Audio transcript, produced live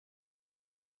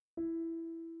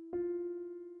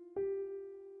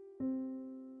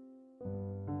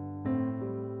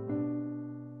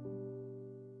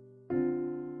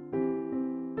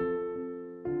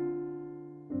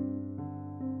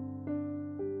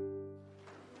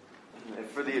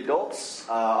for the adults.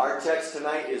 Our text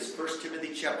tonight is 1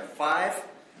 Timothy chapter 5,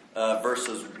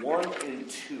 verses 1 and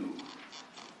 2.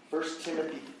 1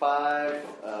 Timothy 5,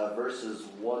 verses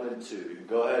 1 and 2. You can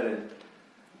go ahead and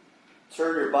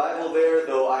turn your Bible there,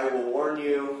 though I will warn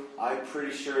you, I'm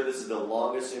pretty sure this is the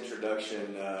longest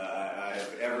introduction I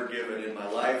have ever given in my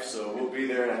life, so we'll be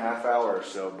there in a half hour or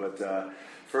so. But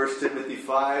 1 Timothy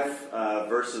 5,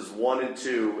 verses 1 and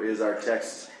 2 is our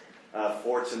text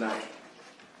for tonight.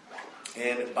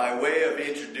 And by way of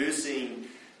introducing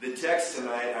the text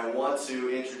tonight, I want to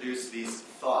introduce these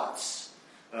thoughts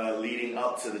leading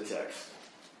up to the text.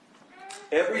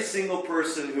 Every single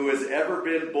person who has ever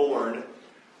been born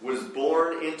was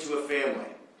born into a family.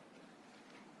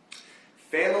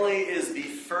 Family is the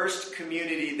first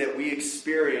community that we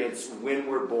experience when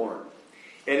we're born.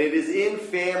 And it is in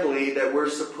family that we're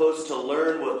supposed to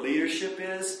learn what leadership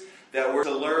is, that we're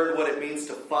to learn what it means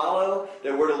to follow,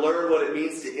 that we're to learn what it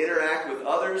means to interact with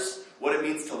others, what it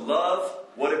means to love,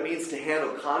 what it means to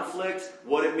handle conflict,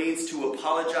 what it means to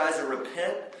apologize and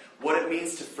repent, what it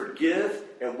means to forgive,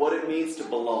 and what it means to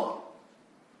belong.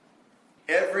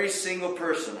 Every single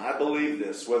person, I believe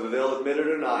this, whether they'll admit it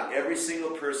or not, every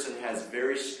single person has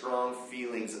very strong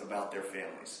feelings about their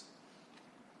families.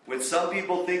 When some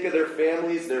people think of their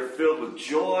families, they're filled with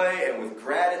joy and with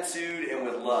gratitude and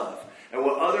with love. And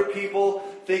when other people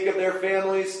think of their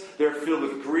families, they're filled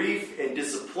with grief and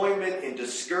disappointment and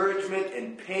discouragement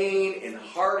and pain and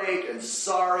heartache and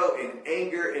sorrow and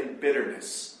anger and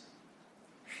bitterness.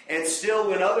 And still,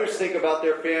 when others think about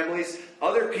their families,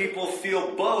 other people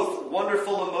feel both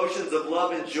wonderful emotions of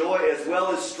love and joy as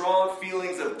well as strong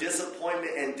feelings of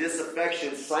disappointment and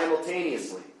disaffection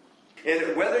simultaneously.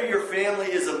 And whether your family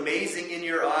is amazing in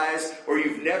your eyes, or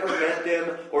you've never met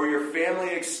them, or your family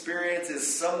experience is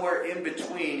somewhere in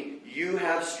between, you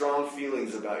have strong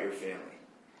feelings about your family.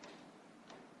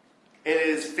 And it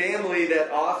is family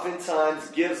that oftentimes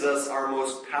gives us our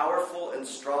most powerful and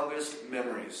strongest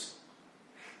memories.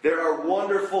 There are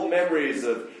wonderful memories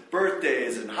of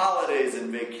birthdays and holidays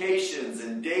and vacations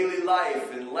and daily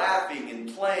life and laughing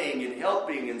and playing and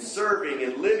helping and serving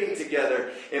and living together.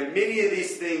 And many of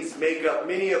these things make up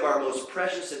many of our most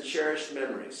precious and cherished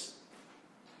memories.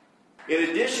 In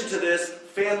addition to this,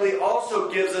 family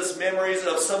also gives us memories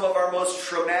of some of our most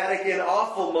traumatic and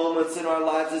awful moments in our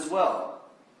lives as well.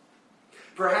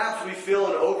 Perhaps we feel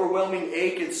an overwhelming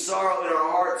ache and sorrow in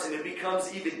our hearts, and it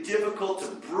becomes even difficult to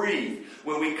breathe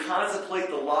when we contemplate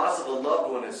the loss of a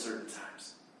loved one at certain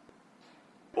times.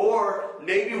 Or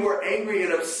maybe we're angry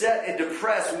and upset and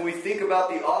depressed when we think about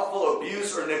the awful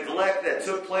abuse or neglect that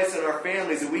took place in our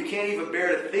families, and we can't even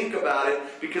bear to think about it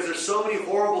because there's so many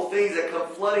horrible things that come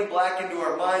flooding back into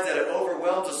our minds that it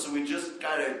overwhelms us, so we just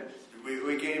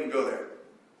we can't even go there.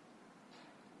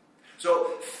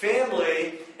 So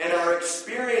family and our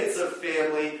experience of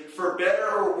family, for better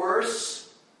or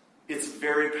worse, it's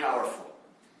very powerful.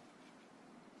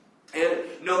 And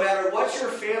no matter what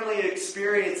your family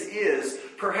experience is,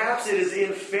 perhaps it is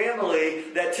in family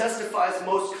that testifies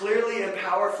most clearly and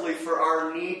powerfully for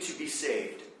our need to be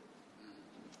saved.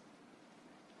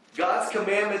 God's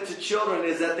commandment to children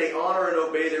is that they honor and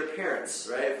obey their parents,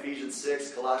 right? Ephesians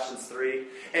 6, Colossians 3.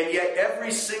 And yet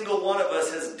every single one of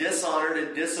us has dishonored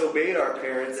and disobeyed our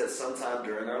parents at some time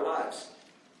during our lives.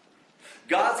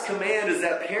 God's command is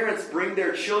that parents bring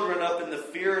their children up in the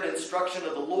fear and instruction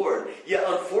of the Lord. Yet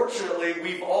unfortunately,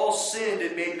 we've all sinned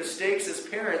and made mistakes as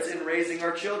parents in raising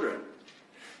our children.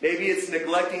 Maybe it's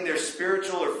neglecting their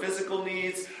spiritual or physical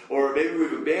needs, or maybe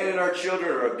we've abandoned our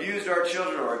children, or abused our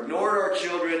children, or ignored our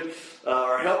children,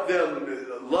 or helped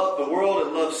them love the world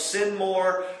and love sin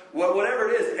more. Whatever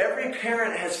it is, every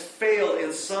parent has failed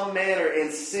in some manner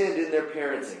and sinned in their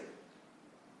parenting.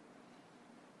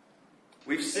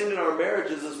 We've sinned in our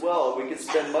marriages as well. We could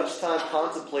spend much time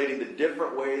contemplating the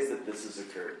different ways that this has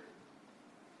occurred.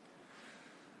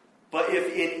 But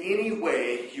if in any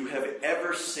way you have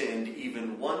ever sinned,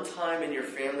 even one time in your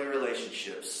family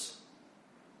relationships,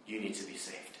 you need to be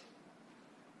saved.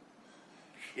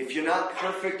 If you're not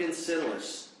perfect and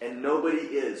sinless, and nobody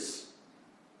is,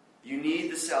 you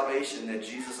need the salvation that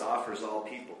Jesus offers all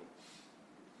people.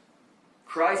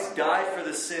 Christ died for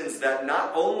the sins that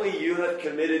not only you have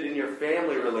committed in your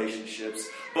family relationships,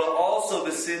 but also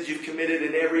the sins you've committed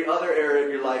in every other area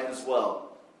of your life as well.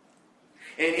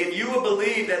 And if you will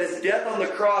believe that His death on the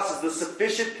cross is the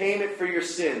sufficient payment for your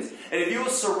sins, and if you will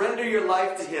surrender your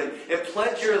life to Him and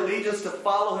pledge your allegiance to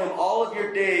follow Him all of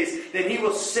your days, then He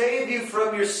will save you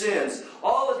from your sins,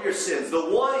 all of your sins,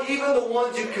 even the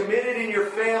ones you committed in your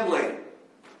family.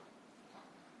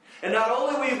 And not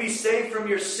only will you be saved from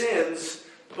your sins,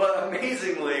 But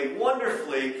amazingly,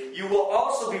 wonderfully, you will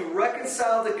also be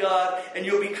reconciled to God and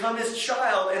you'll become His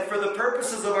child. And for the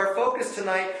purposes of our focus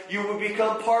tonight, you will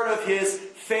become part of His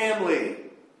family.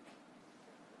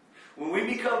 When we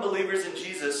become believers in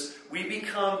Jesus, we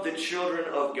become the children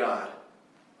of God.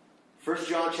 1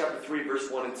 John chapter 3,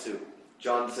 verse 1 and 2.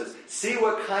 John says, "See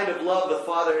what kind of love the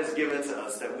Father has given to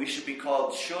us, that we should be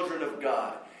called children of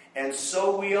God. And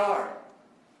so we are."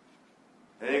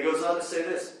 And it goes on to say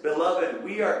this, "Beloved,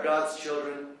 we are God's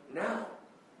children now."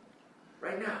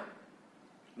 Right now.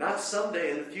 Not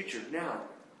someday in the future, now.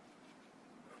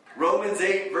 Romans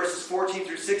 8, verses 14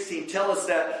 through 16 tell us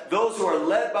that those who are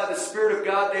led by the Spirit of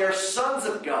God, they are sons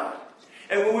of God.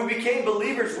 And when we became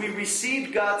believers, we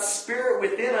received God's Spirit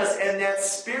within us, and that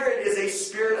Spirit is a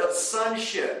spirit of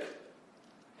sonship.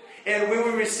 And when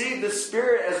we receive the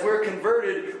Spirit as we're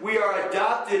converted, we are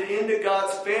adopted into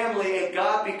God's family, and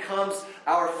God becomes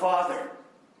our Father.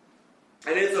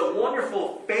 And it's a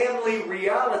wonderful family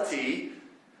reality.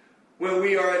 When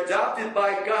we are adopted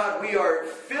by God, we are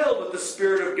filled with the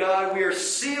Spirit of God. We are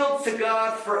sealed to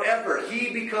God forever.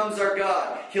 He becomes our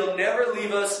God. He'll never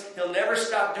leave us. He'll never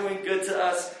stop doing good to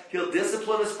us. He'll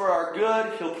discipline us for our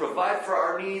good. He'll provide for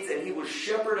our needs. And He will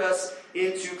shepherd us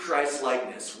into Christ's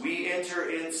likeness. We enter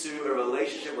into a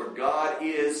relationship where God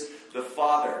is the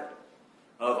Father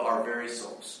of our very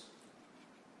souls.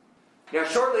 Now,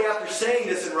 shortly after saying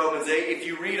this in Romans 8, if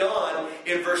you read on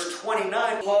in verse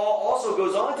 29, Paul also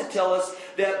goes on to tell us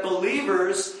that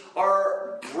believers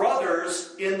are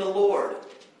brothers in the Lord.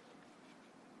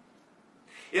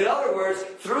 In other words,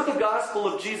 through the gospel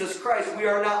of Jesus Christ, we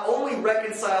are not only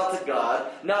reconciled to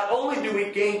God, not only do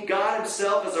we gain God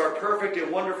Himself as our perfect and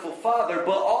wonderful Father,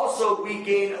 but also we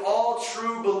gain all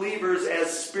true believers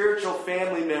as spiritual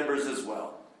family members as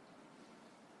well.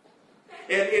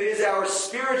 And it is our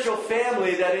spiritual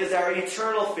family that is our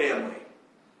eternal family.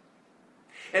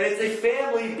 And it's a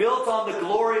family built on the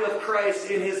glory of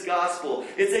Christ in His gospel.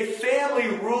 It's a family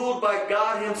ruled by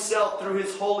God Himself through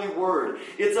His holy word.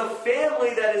 It's a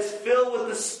family that is filled with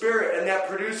the Spirit and that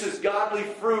produces godly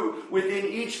fruit within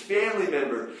each family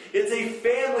member. It's a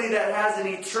family that has an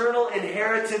eternal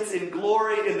inheritance in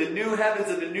glory in the new heavens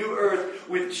and the new earth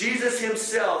with Jesus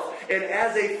Himself. And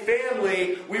as a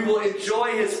family, we will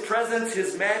enjoy His presence,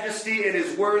 His majesty, and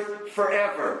His worth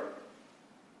forever.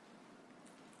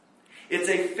 It's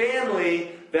a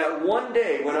family that one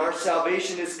day, when our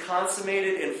salvation is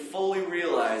consummated and fully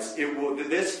realized,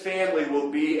 this family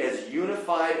will be as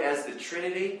unified as the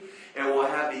Trinity and will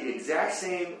have the exact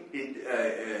same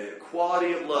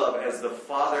quality of love as the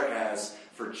Father has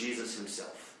for Jesus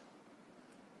Himself.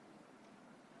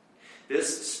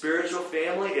 This spiritual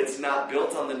family, it's not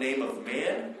built on the name of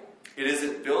man. It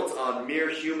isn't built on mere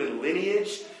human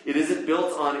lineage. It isn't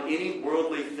built on any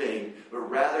worldly thing, but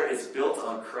rather it's built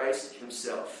on Christ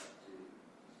Himself.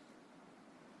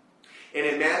 And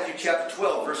in Matthew chapter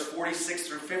 12, verse 46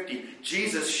 through 50,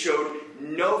 Jesus showed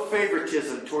no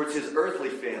favoritism towards His earthly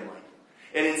family.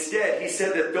 And instead, He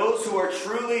said that those who are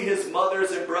truly His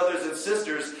mothers and brothers and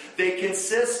sisters, they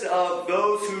consist of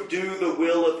those who do the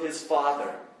will of His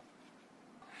Father.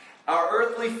 Our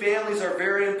earthly families are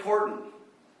very important.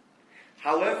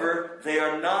 However, they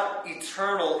are not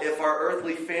eternal if our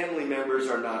earthly family members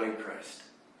are not in Christ.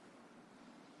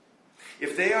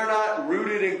 If they are not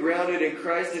rooted and grounded in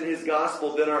Christ and His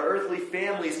gospel, then our earthly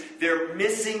families, they're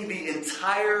missing the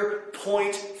entire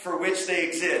point for which they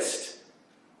exist.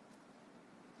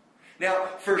 Now,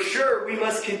 for sure, we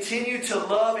must continue to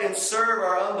love and serve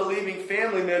our unbelieving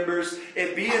family members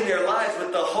and be in their lives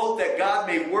with the hope that God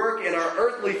may work and our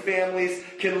earthly families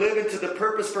can live into the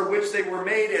purpose for which they were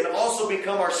made and also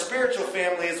become our spiritual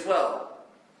family as well.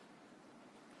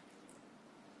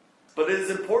 But it is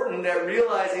important that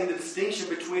realizing the distinction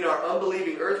between our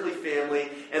unbelieving earthly family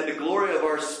and the glory of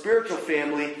our spiritual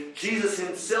family, Jesus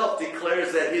Himself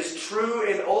declares that His true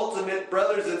and ultimate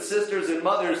brothers and sisters and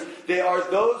mothers, they are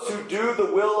those who do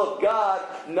the will of God,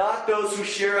 not those who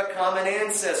share a common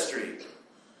ancestry.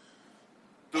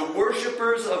 The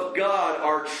worshipers of God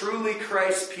are truly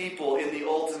Christ's people in the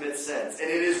ultimate sense. And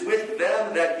it is with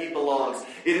them that He belongs.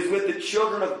 It is with the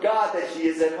children of God that He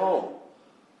is at home.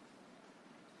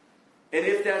 And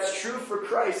if that's true for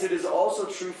Christ, it is also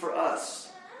true for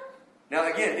us. Now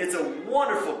again, it's a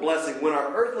wonderful blessing when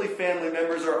our earthly family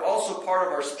members are also part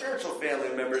of our spiritual family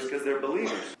members because they're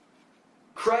believers.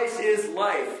 Christ is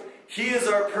life. He is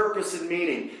our purpose and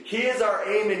meaning. He is our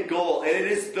aim and goal. And it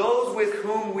is those with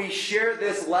whom we share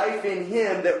this life in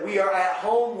Him that we are at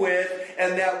home with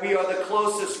and that we are the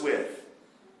closest with.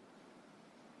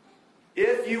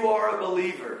 If you are a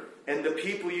believer, and the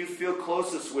people you feel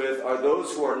closest with are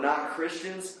those who are not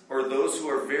Christians or those who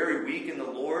are very weak in the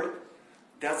Lord,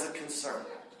 that's a concern.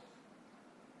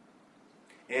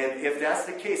 And if that's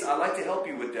the case, I'd like to help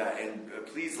you with that. And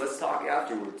please, let's talk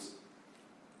afterwards.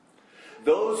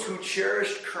 Those who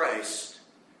cherished Christ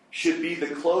should be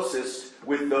the closest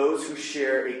with those who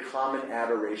share a common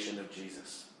adoration of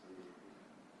Jesus.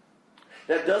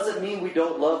 That doesn't mean we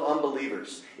don't love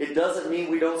unbelievers. It doesn't mean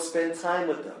we don't spend time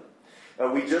with them.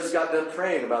 We just got done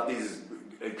praying about these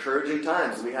encouraging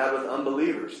times we have with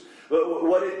unbelievers. But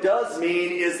what it does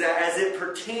mean is that as it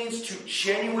pertains to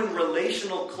genuine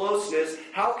relational closeness,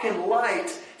 how can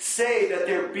light say that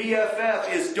their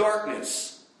BFF is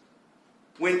darkness?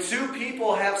 When two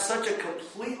people have such a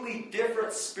completely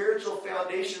different spiritual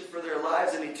foundation for their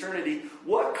lives in eternity,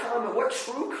 what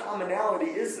true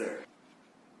commonality is there?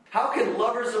 How can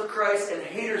lovers of Christ and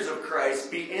haters of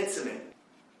Christ be intimate?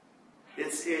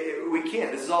 We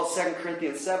can't. This is all 2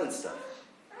 Corinthians 7 stuff.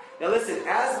 Now listen,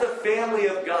 as the family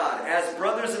of God, as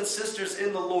brothers and sisters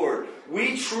in the Lord,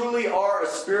 we truly are a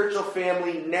spiritual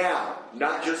family now,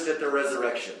 not just at the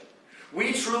resurrection.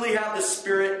 We truly have the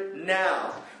Spirit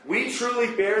now. We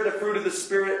truly bear the fruit of the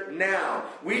Spirit now.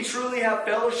 We truly have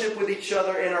fellowship with each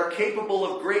other and are capable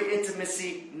of great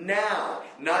intimacy now,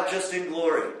 not just in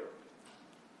glory.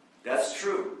 That's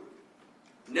true.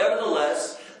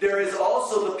 Nevertheless, there is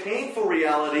also the painful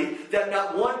reality that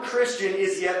not one Christian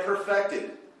is yet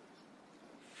perfected.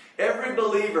 Every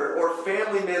believer or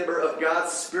family member of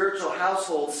God's spiritual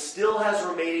household still has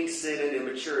remaining sin and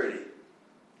immaturity.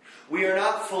 We are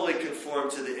not fully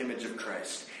conformed to the image of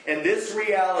Christ, and this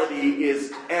reality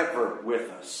is ever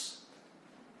with us.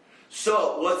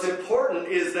 So, what's important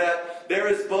is that there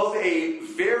is both a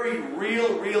very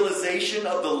real realization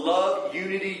of the love,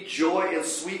 unity, joy, and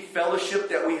sweet fellowship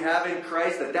that we have in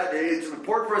Christ. That it's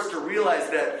important for us to realize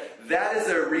that is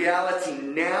a reality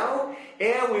now,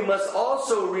 and we must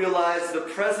also realize the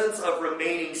presence of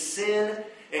remaining sin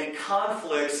and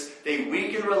conflicts. They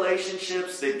weaken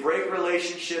relationships, they break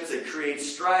relationships, they create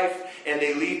strife, and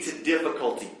they lead to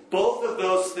difficulty. Both of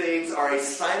those things are a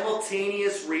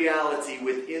simultaneous reality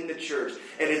within the church,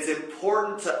 and it's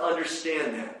important to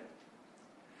understand that.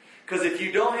 Because if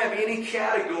you don't have any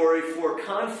category for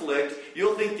conflict,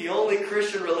 you'll think the only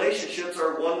Christian relationships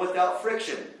are one without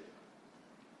friction.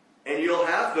 And you'll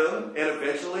have them, and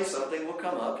eventually something will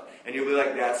come up, and you'll be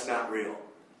like, that's not real.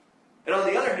 And on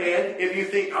the other hand, if you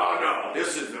think, oh no,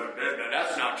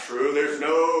 that's not true, there's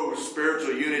no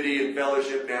spiritual unity and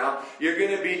fellowship now, you're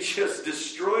going to be just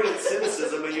destroyed in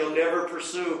cynicism and you'll never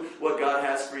pursue what God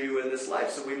has for you in this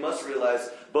life. So we must realize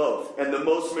both. And the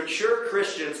most mature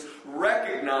Christians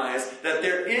recognize that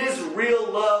there is real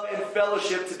love and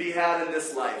fellowship to be had in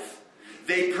this life.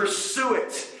 They pursue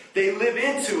it. They live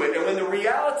into it. And when the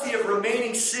reality of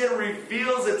remaining sin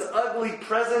reveals its ugly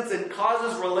presence and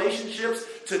causes relationships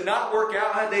to not work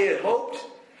out how they had hoped,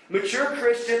 mature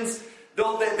Christians,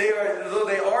 though they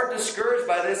are discouraged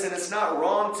by this, and it's not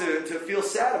wrong to feel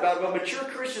sad about it, but mature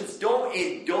Christians don't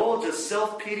indulge a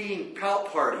self-pitying pout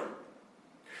party.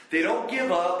 They don't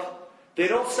give up. They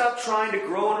don't stop trying to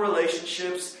grow in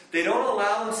relationships. They don't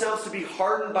allow themselves to be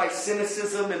hardened by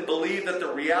cynicism and believe that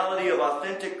the reality of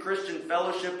authentic Christian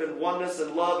fellowship and oneness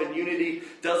and love and unity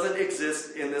doesn't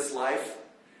exist in this life.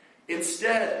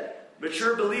 Instead,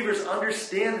 mature believers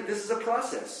understand that this is a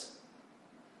process.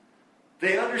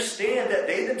 They understand that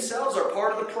they themselves are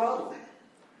part of the problem.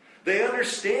 They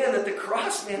understand that the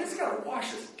cross, man, it's got to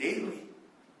wash us daily.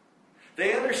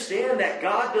 They understand that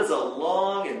God does a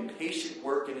long and patient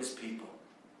work in His people.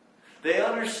 They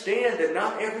understand that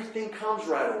not everything comes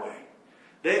right away.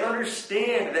 They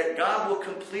understand that God will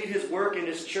complete His work in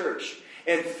His church.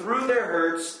 And through their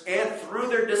hurts and through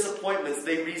their disappointments,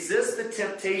 they resist the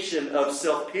temptation of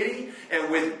self-pity. And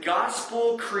with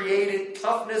gospel-created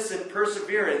toughness and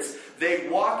perseverance, they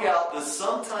walk out the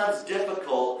sometimes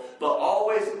difficult but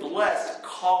always blessed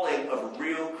calling of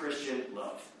real Christian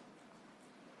love.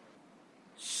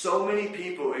 So many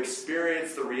people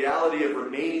experience the reality of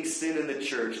remaining sin in the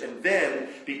church, and then,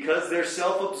 because they're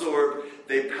self-absorbed,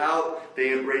 they pout,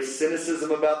 they embrace cynicism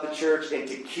about the church, and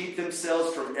to keep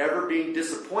themselves from ever being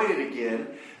disappointed again,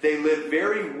 they live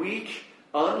very weak,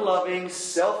 unloving,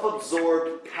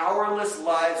 self-absorbed, powerless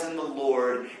lives in the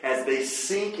Lord as they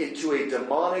sink into a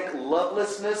demonic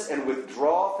lovelessness and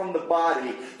withdraw from the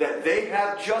body that they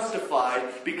have justified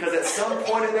because at some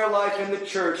point in their life in the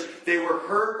church they were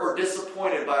hurt or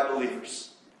disappointed by believers.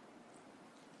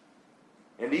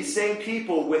 And these same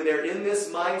people, when they're in this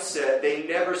mindset, they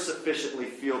never sufficiently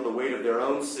feel the weight of their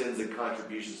own sins and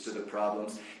contributions to the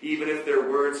problems, even if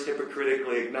their words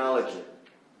hypocritically acknowledge it.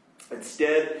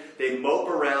 Instead, they mope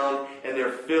around and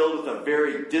they're filled with a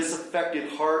very disaffected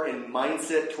heart and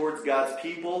mindset towards God's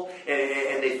people.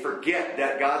 And they forget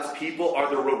that God's people are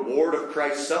the reward of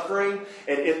Christ's suffering.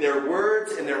 And in their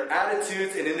words, in their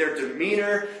attitudes, and in their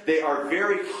demeanor, they are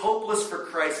very hopeless for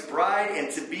Christ's bride. And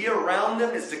to be around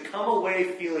them is to come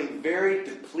away feeling very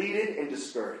depleted and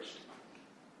discouraged.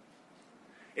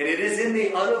 And it is in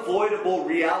the unavoidable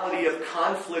reality of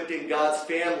conflict in God's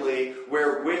family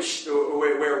where which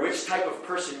type of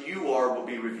person you are will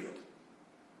be revealed.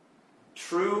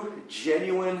 True,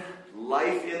 genuine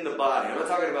life in the body. I'm not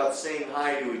talking about saying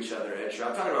hi to each other,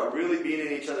 I'm talking about really being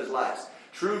in each other's lives.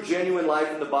 True, genuine life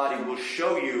in the body will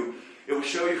show you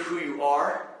who you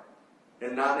are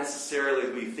and not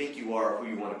necessarily who you think you are or who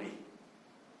you want to be.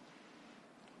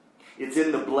 It's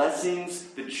in the blessings,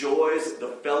 the joys, the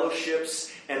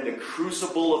fellowships, and the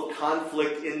crucible of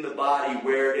conflict in the body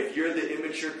where if you're the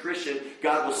immature Christian,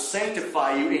 God will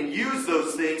sanctify you and use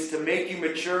those things to make you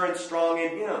mature and strong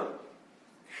in Him.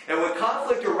 And when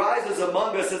conflict arises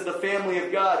among us as the family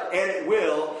of God, and it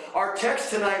will, our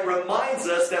text tonight reminds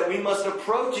us that we must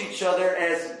approach each other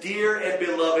as dear and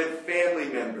beloved family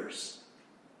members.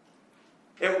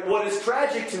 And what is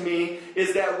tragic to me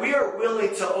is that we are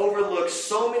willing to overlook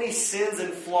so many sins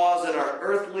and flaws in our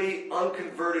earthly,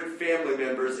 unconverted family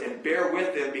members and bear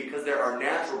with them because they're our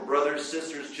natural brothers,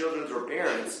 sisters, children, or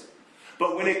parents.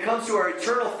 But when it comes to our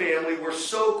eternal family, we're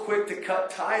so quick to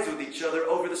cut ties with each other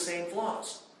over the same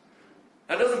flaws.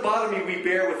 That doesn't bother me we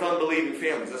bear with unbelieving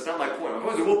families. That's not my point. My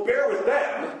point is we'll bear with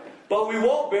them, but we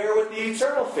won't bear with the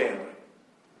eternal family.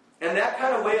 And that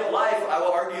kind of way of life, I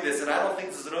will argue this, and I don't think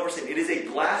this is an overstatement, it is a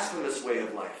blasphemous way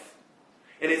of life.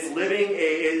 And it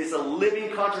is a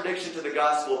living contradiction to the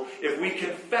gospel if we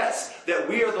confess that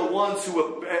we are the ones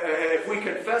who, if we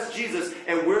confess Jesus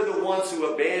and we're the ones who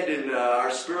abandon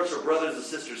our spiritual brothers and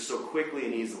sisters so quickly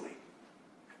and easily.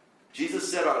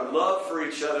 Jesus said our love for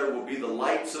each other will be the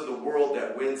lights of the world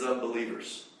that wins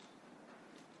unbelievers.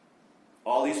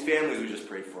 All these families we just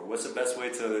prayed for, what's the best way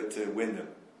to win them?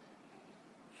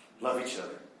 Love each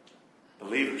other.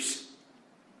 Believers.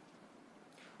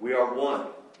 We are one.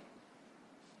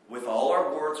 With all our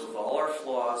warts, with all our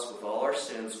flaws, with all our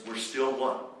sins, we're still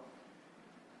one.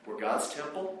 We're God's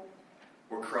temple.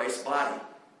 We're Christ's body.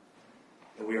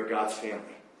 And we are God's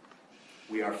family.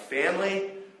 We are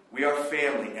family. We are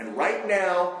family. And right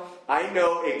now, I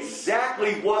know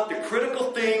exactly what the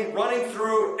critical thing running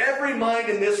through every mind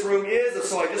in this room is. And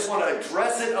so I just want to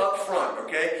address it up front,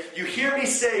 okay? You hear me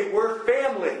say, we're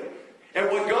family. And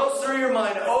what goes through your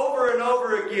mind over and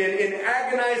over again in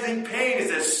agonizing pain is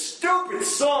this stupid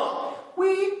song.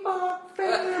 We are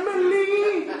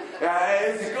family.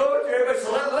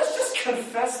 So let's just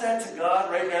confess that to God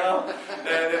right now.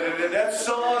 That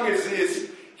song is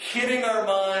hitting our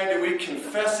mind and we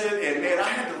confess it. And man, I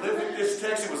had to live with this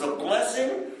text. It was a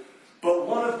blessing. But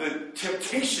one of the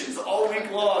temptations all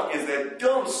week long is that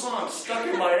dumb song stuck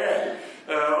in my head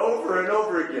over and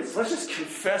over again. So let's just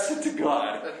confess it to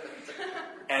God.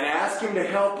 And ask Him to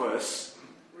help us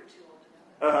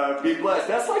be blessed.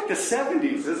 That's like the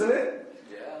 70s, isn't it?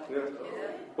 Yeah.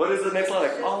 What is the next line?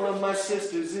 Like, all of my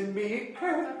sisters and me.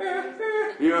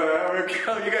 You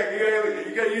got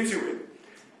YouTube it.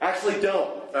 Actually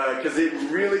don't, because it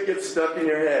really gets stuck in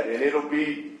your head. And it'll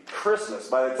be Christmas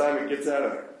by the time it gets out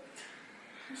of there.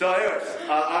 So anyways,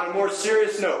 on a more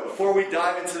serious note, before we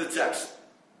dive into the text,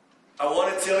 I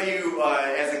want to tell you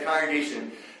as a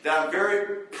congregation that I'm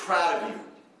very proud of you.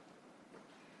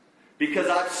 Because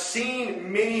I've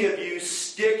seen many of you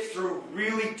stick through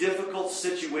really difficult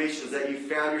situations that you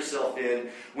found yourself in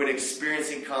when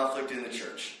experiencing conflict in the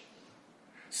church.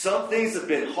 Some things have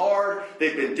been hard,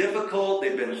 they've been difficult,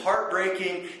 they've been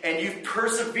heartbreaking, and you've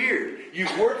persevered.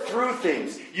 You've worked through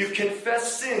things. You've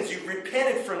confessed sins. You've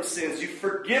repented from sins. You've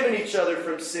forgiven each other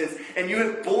from sins. And you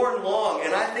have borne long.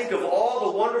 And I think of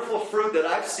all the wonderful fruit that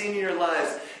I've seen in your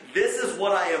lives, this is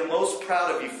what I am most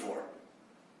proud of you for.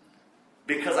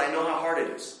 Because I know how hard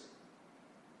it is.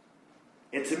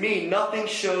 And to me, nothing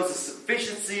shows the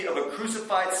sufficiency of a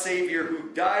crucified Savior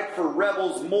who died for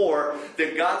rebels more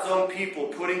than God's own people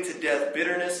putting to death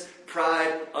bitterness,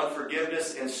 pride,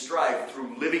 unforgiveness, and strife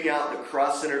through living out the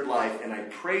cross-centered life. And I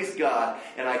praise God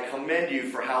and I commend you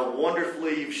for how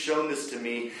wonderfully you've shown this to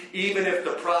me, even if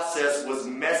the process was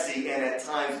messy and at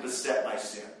times beset by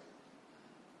sin.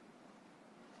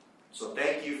 So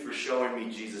thank you for showing me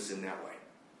Jesus in that way.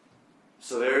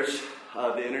 So there's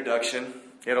the introduction.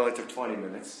 It only took 20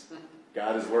 minutes.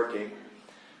 God is working.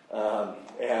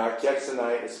 And our text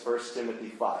tonight is 1 Timothy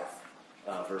 5,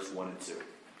 verse 1 and 2.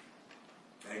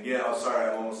 And again, I'm sorry,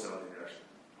 I'm almost done with the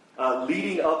introduction.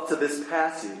 Leading up to this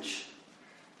passage,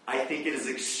 I think it is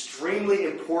extremely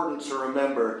important to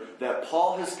remember that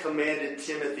Paul has commanded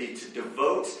Timothy to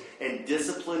devote and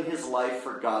discipline his life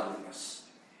for godliness.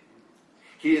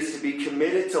 He is to be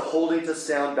committed to holding to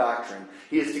sound doctrine.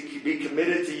 He is to be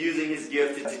committed to using his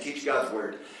gift to teach God's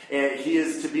word. And he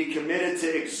is to be committed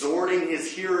to exhorting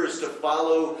his hearers to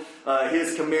follow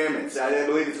his commandments. I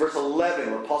believe it's verse 11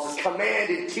 where Paul says, command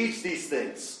and teach these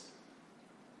things.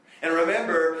 And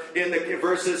remember, in the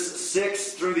verses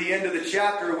 6 through the end of the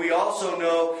chapter, we also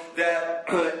know that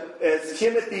as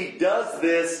Timothy does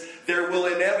this, there will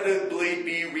inevitably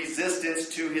be resistance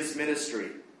to his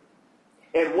ministry.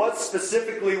 And what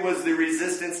specifically was the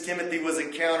resistance Timothy was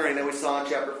encountering that we saw in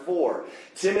chapter 4?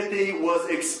 Timothy was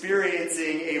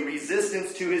experiencing a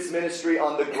resistance to his ministry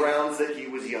on the grounds that he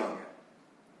was young.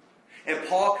 And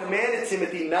Paul commanded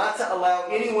Timothy not to allow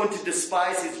anyone to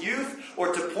despise his youth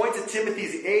or to point to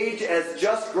Timothy's age as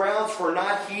just grounds for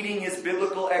not heeding his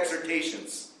biblical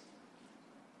exhortations.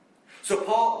 So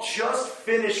Paul just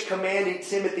finished commanding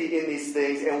Timothy in these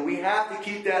things, and we have to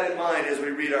keep that in mind as we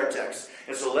read our text.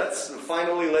 And so let's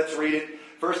read it.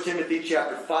 1 Timothy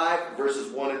chapter 5,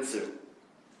 verses 1 and 2.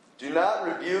 Do not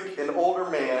rebuke an older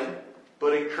man,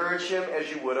 but encourage him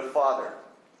as you would a father.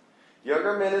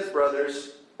 Younger men as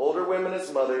brothers, older women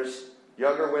as mothers,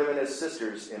 younger women as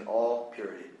sisters in all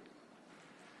purity.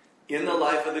 In the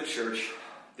life of the church,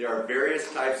 there are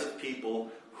various types of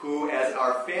people who, as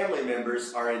our family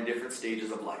members, are in different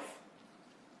stages of life.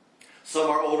 Some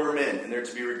are older men, and they're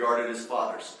to be regarded as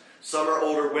fathers. Some are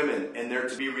older women, and they're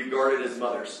to be regarded as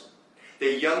mothers.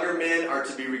 The younger men are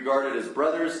to be regarded as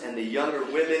brothers, and the younger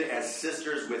women as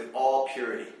sisters with all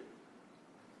purity.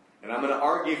 And I'm going to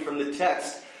argue from the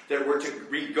text that we're to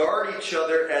regard each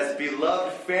other as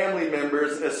beloved family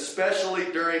members, especially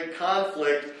during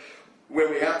conflict when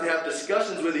we have to have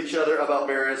discussions with each other about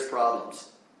various problems.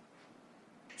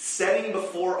 Setting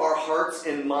before our hearts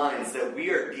and minds that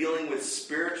we are dealing with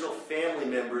spiritual family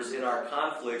members in our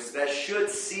conflicts, that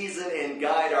should season and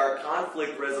guide our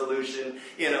conflict resolution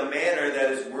in a manner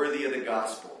that is worthy of the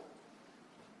gospel.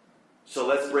 So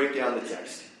let's break down the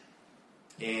text.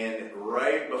 And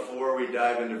right before we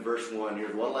dive into verse 1,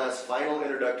 here's one last final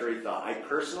introductory thought. I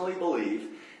personally believe,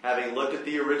 having looked at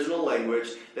the original language,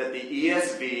 that the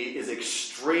ESV is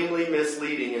extremely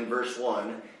misleading in verse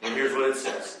 1. And here's what it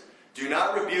says. Do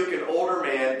not rebuke an older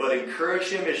man, but encourage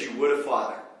him as you would a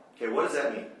father. Okay, what does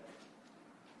that mean?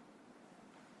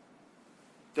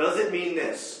 Does it mean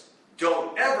this?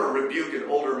 Don't ever rebuke an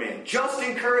older man. Just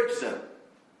encourage them.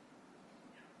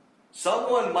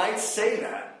 Someone might say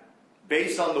that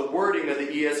based on the wording of the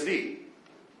ESV.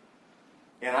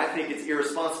 And I think it's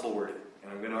irresponsible wording.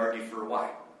 And I'm going to argue for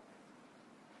why.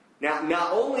 Now,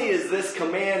 not only is this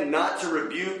command not to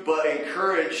rebuke but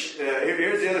encourage,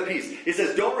 here's the other piece. It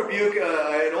says, don't rebuke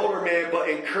an older man but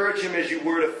encourage him as you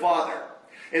would a father.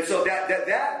 And so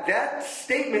that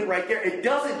statement right there, it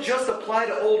doesn't just apply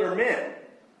to older men.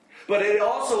 But it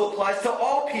also applies to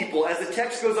all people, as the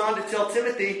text goes on to tell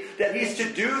Timothy that he's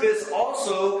to do this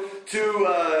also to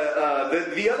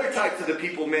the other types of the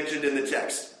people mentioned in the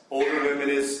text. Older women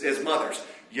as mothers,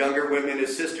 younger women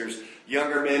as sisters,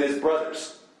 younger men as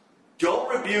brothers.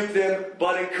 Don't rebuke them,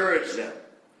 but encourage them.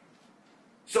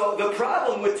 So the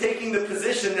problem with taking the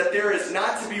position that there is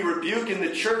not to be rebuke in the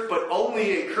church, but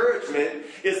only encouragement,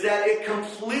 is that it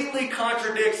completely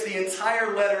contradicts the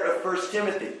entire letter of 1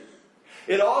 Timothy.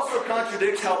 It also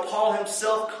contradicts how Paul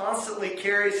himself constantly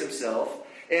carries himself,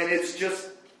 and it's just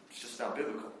not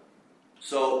biblical.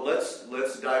 So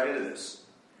let's dive into this.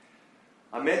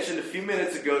 I mentioned a few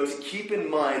minutes ago to keep in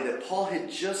mind that Paul had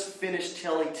just finished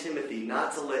telling Timothy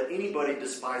not to let anybody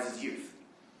despise his youth.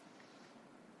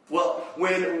 Well,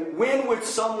 when would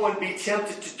someone be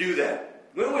tempted to do that?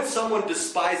 When would someone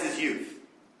despise his youth?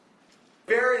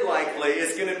 Very likely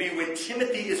it's going to be when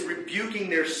Timothy is rebuking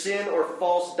their sin or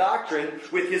false doctrine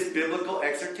with his biblical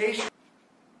exhortation.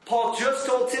 Paul just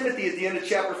told Timothy at the end of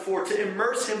chapter 4 to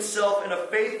immerse himself in a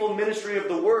faithful ministry of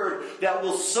the word that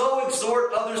will so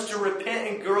exhort others to repent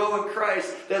and grow in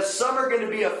Christ that some are going to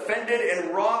be offended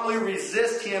and wrongly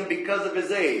resist him because of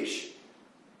his age.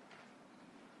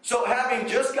 So having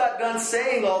just got done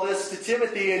saying all this to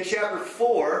Timothy in chapter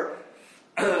 4,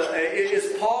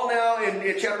 is Paul now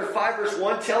in chapter 5 verse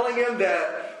 1 telling him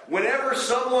that whenever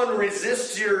someone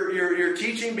resists your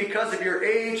teaching because of your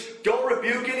age, don't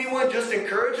rebuke anyone, just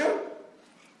encourage them?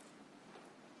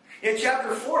 In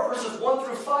chapter 4 verses 1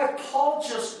 through 5, Paul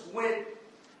just went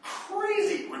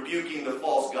crazy rebuking the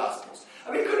false gospels.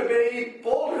 I mean, he could have been any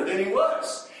bolder than he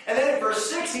was. And then in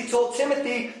verse 6 he told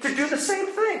Timothy to do the same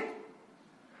thing.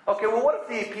 Okay, well, what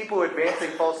if the people advancing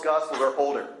false gospels are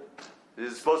older?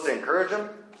 Is it supposed to encourage them?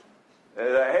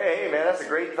 Hey, man, that's a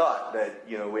great thought that,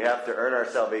 we have to earn our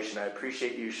salvation. I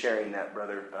appreciate you sharing that,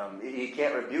 brother. You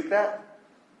can't rebuke that?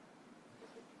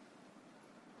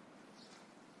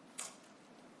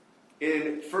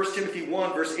 In 1 Timothy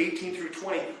 1, verse 18 through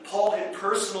 20, Paul had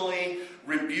personally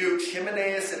rebuked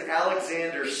Hymenaeus and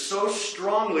Alexander so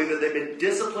strongly that they've been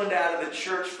disciplined out of the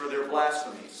church for their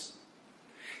blasphemies.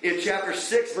 In chapter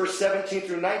 6, verse 17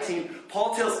 through 19,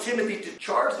 Paul tells Timothy to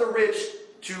charge the rich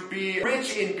to be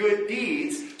rich in good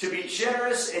deeds, to be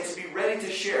generous, and to be ready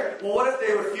to share. Well, what if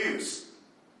they refuse?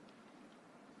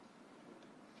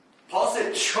 Paul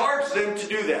said, charge them to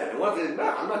do that. And what if they said,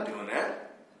 no, I'm not doing that.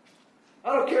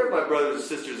 I don't care if my brothers and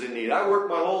sisters in need. I worked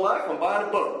my whole life on buying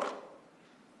a boat.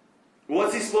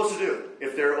 What's he supposed to do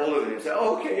if they're older than him? Say,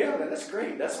 oh, okay, yeah, that's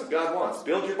great. That's what God wants.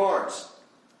 Build your barns.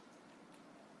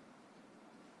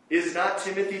 Is not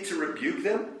Timothy to rebuke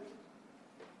them?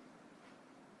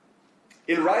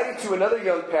 In writing to another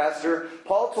young pastor,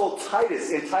 Paul told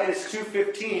Titus in Titus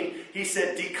 2:15, he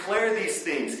said, declare these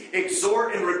things,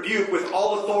 exhort and rebuke with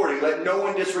all authority, let no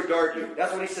one disregard you.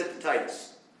 That's what he said to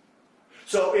Titus.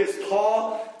 So is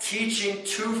Paul teaching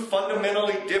two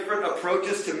fundamentally different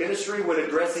approaches to ministry when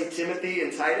addressing Timothy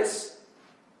and Titus?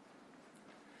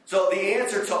 So the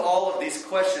answer to all of these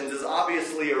questions is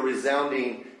obviously a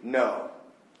resounding no.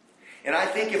 And I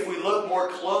think if we look more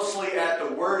closely at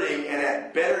the wording and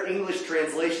at better English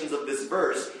translations of this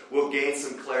verse, we'll gain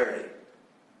some clarity.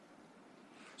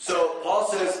 So Paul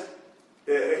says,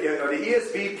 the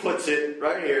ESV puts it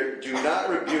right here, do not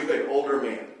rebuke an older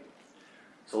man.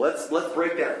 So let's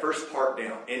break that first part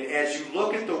down. And as you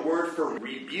look at the word for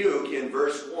rebuke in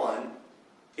verse 1,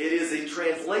 it is a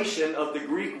translation of the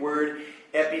Greek word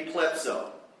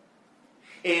epiplepso.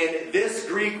 And this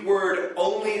Greek word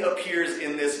only appears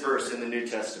in this verse in the New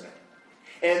Testament.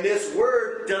 And this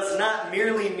word does not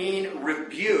merely mean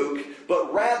rebuke,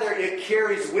 but rather it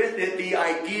carries with it the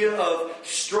idea of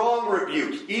strong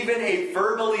rebuke, even a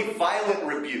verbally violent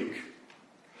rebuke.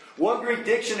 One Greek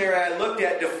dictionary I looked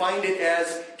at defined it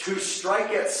as to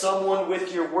strike at someone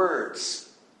with your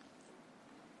words.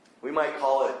 We might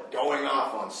call it going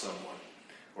off on someone,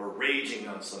 or raging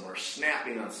on someone, or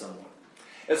snapping on someone.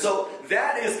 And so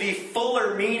that is the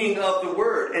fuller meaning of the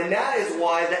word. And that is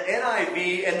why the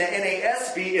NIV and the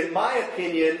NASB, in my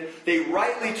opinion, they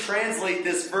rightly translate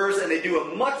this verse and they do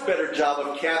a much better job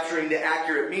of capturing the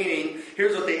accurate meaning.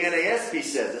 Here's what the NASB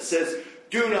says. It says,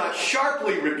 do not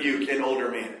sharply rebuke an older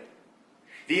man.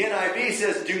 The NIV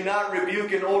says, do not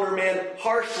rebuke an older man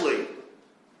harshly.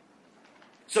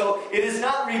 So it is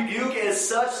not rebuke as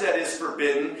such that is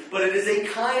forbidden, but it is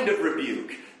a kind of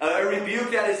rebuke. A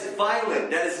rebuke that is violent,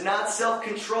 that is not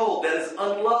self-controlled, that is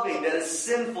unloving, that is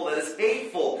sinful, that is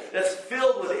hateful, that's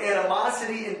filled with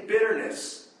animosity and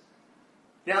bitterness.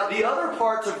 Now, the other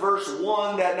parts of verse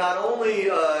 1 that not only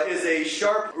is a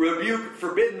sharp rebuke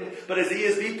forbidden, but as the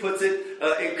ESV puts it,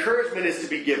 encouragement is to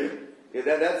be given.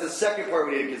 That's the second part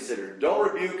we need to consider.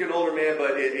 Don't rebuke an older man,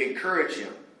 but encourage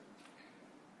him.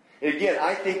 And again,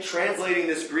 I think translating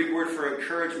this Greek word for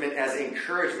encouragement as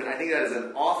encouragement, I think that is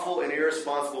an awful and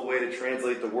irresponsible way to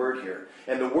translate the word here.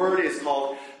 And the word is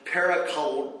called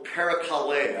parakale.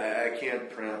 I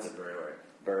can't pronounce it very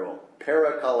well.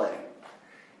 Parakale.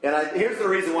 And here's the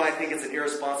reason why I think it's an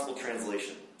irresponsible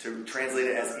translation, to translate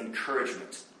it as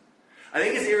encouragement. I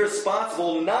think it's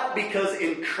irresponsible not because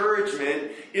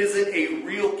encouragement isn't a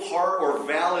real part or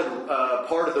valid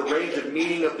part of the range of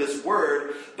meaning of this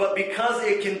word, but because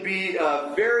it can be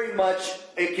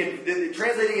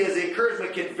translating it as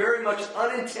encouragement can very much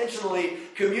unintentionally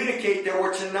communicate that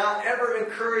we're to not ever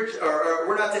encourage, or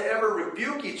we're not to ever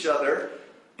rebuke each other,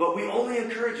 but we only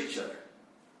encourage each other.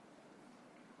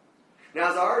 Now,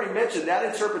 as I already mentioned, that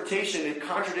interpretation, it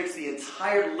contradicts the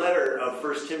entire letter of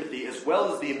 1 Timothy, as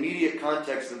well as the immediate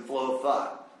context and flow of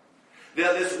thought.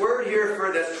 Now, this word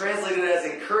here that's translated as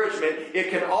encouragement, it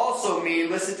can also mean,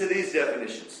 listen to these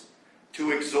definitions,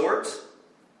 to exhort,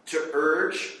 to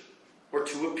urge, or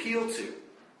to appeal to.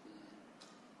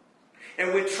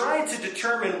 And when trying to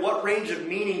determine what range of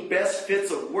meaning best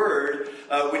fits a word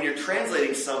when you're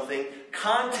translating something,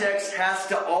 context has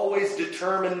to always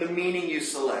determine the meaning you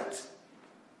select.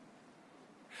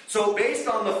 So based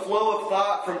on the flow of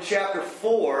thought from chapter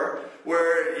 4,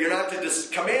 where you're not to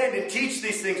just command and teach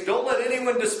these things, don't let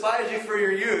anyone despise you for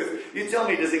your youth, you tell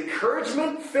me, does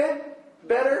encouragement fit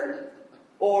better?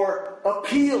 Or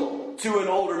appeal to an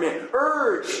older man?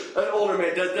 Urge an older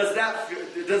man? Does that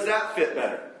fit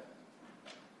better?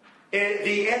 And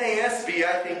the NASB,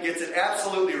 I think, gets it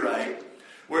absolutely right,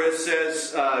 where it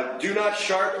says, do not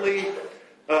sharply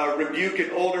rebuke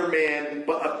an older man,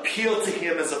 but appeal to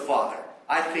him as a father.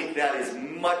 I think that is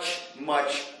much,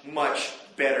 much, much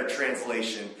better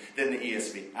translation than the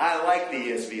ESV. I like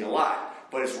the ESV a lot,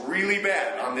 but it's really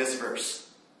bad on this verse.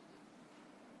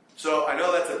 So I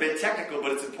know that's a bit technical,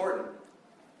 but it's important.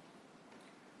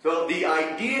 So the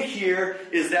idea here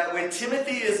is that when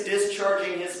Timothy is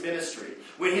discharging his ministry,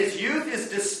 when his youth is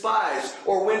despised,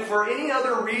 or when for any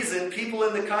other reason people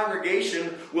in the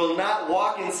congregation will not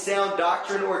walk in sound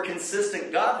doctrine or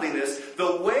consistent godliness,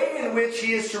 the way in which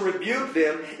he is to rebuke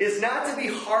them is not to be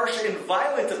harsh and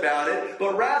violent about it,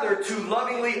 but rather to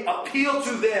lovingly appeal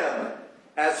to them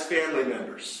as family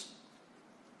members.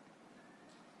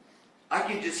 I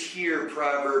can just hear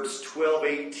Proverbs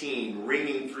 12:18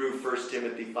 ringing through 1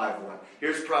 Timothy 5:1.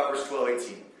 Here's Proverbs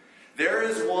 12:18. There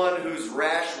is one whose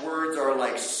rash words are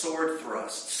like sword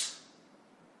thrusts.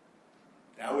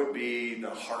 That would be the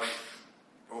harsh,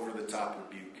 over-the-top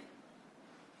rebuke.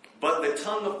 But the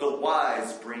tongue of the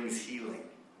wise brings healing,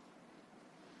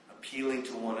 appealing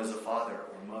to one as a father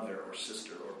or mother or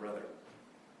sister or brother.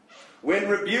 When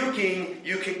rebuking,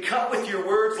 you can cut with your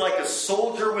words like a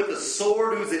soldier with a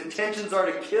sword whose intentions are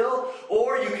to kill,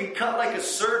 or you can cut like a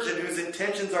surgeon whose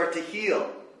intentions are to heal.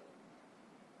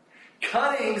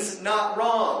 Cutting's not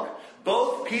wrong.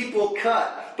 Both people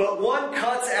cut, but one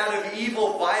cuts out of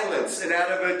evil violence and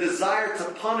out of a desire to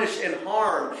punish and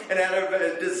harm and out of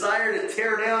a desire to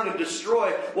tear down and destroy,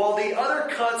 while the other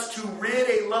cuts to rid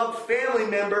a loved family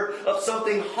member of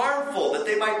something harmful, that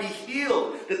they might be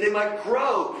healed, that they might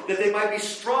grow, that they might be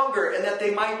stronger, and that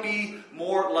they might be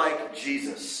more like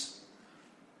Jesus.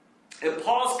 And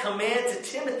Paul's command to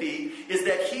Timothy is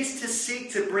that he's to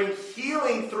seek to bring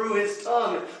healing through his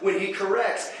tongue when he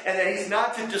corrects, and that he's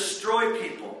not to destroy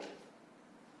people.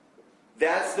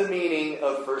 That's the meaning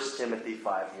of 1 Timothy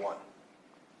 5:1.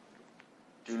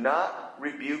 Do not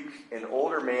rebuke an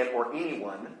older man or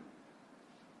anyone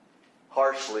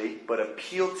harshly, but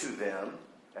appeal to them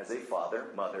as a father,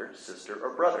 mother, sister, or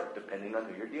brother, depending on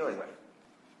who you're dealing with.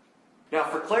 Now,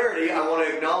 for clarity, I want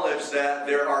to acknowledge that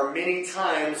there are many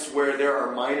times where there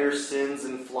are minor sins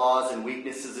and flaws and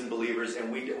weaknesses in believers,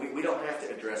 and we don't have to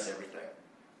address everything.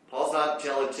 Paul's not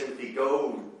telling Timothy,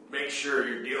 go make sure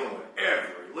you're dealing with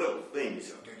every little thing. You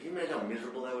say, can you imagine how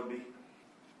miserable that would be?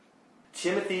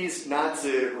 Timothy's not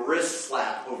to wrist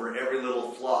slap over every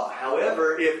little flaw.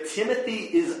 However, if Timothy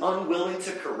is unwilling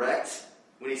to correct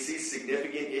when he sees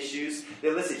significant issues,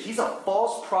 then listen, he's a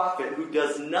false prophet who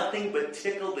does nothing but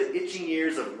tickle the itching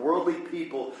ears of worldly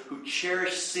people who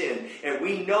cherish sin. And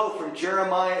we know from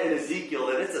Jeremiah and Ezekiel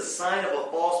that it's a sign of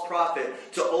a false prophet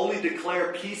to only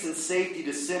declare peace and safety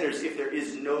to sinners if there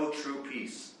is no true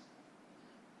peace.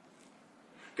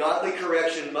 Godly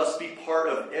correction must be part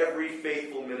of every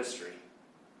faithful ministry.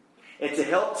 And to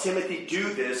help Timothy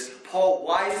do this, Paul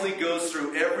wisely goes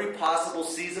through every possible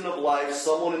season of life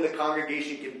someone in the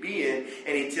congregation can be in,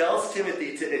 and he tells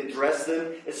Timothy to address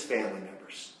them as family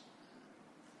members.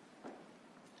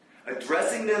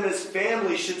 Addressing them as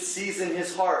family should season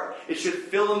his heart. It should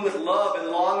fill him with love and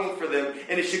longing for them,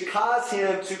 and it should cause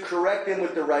him to correct them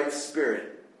with the right spirit.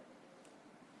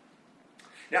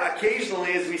 Now,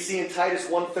 occasionally, as we see in Titus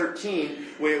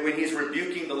 1:13, when he's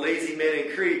rebuking the lazy men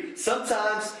in Crete,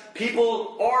 sometimes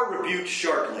people are rebuked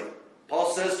sharply.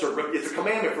 Paul says it's a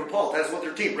commandment from Paul, Titus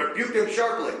 1:13, rebuke them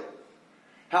sharply.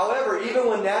 However, even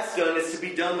when that's done, it's to be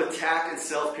done with tact and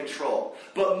self-control.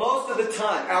 But most of the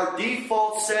time, our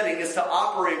default setting is to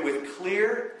operate with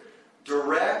clear,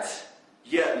 direct,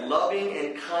 yet loving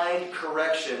and kind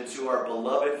correction to our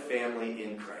beloved family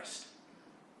in Christ.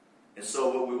 And so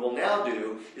what we will now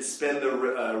do is spend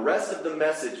the rest of the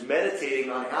message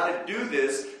meditating on how to do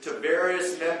this to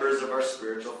various members of our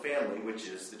spiritual family, which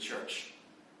is the church.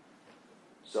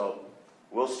 So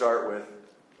we'll start with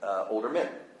older men.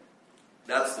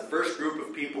 That's the first group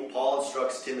of people Paul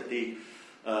instructs Timothy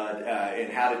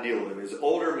in how to deal with them, is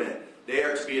older men. They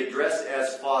are to be addressed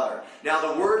as father.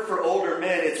 Now the word for older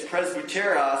men is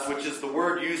presbyteros, which is the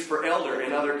word used for elder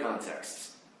in other contexts.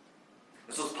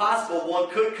 So it's possible one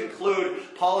could conclude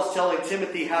Paul is telling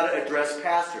Timothy how to address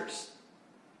pastors.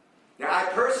 Now, I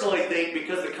personally think,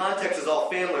 because the context is all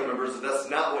family members, that that's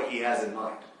not what he has in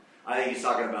mind. I think he's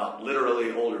talking about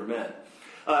literally older men.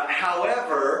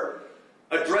 However,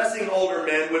 addressing older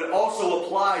men would also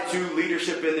apply to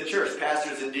leadership in the church,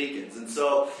 pastors and deacons. And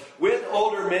so, with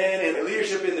older men and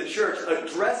leadership in the church,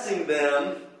 addressing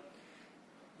them,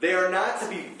 they are not to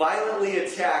be violently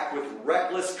attacked with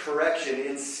reckless correction.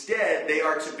 Instead, they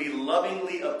are to be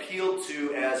lovingly appealed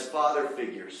to as father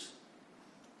figures.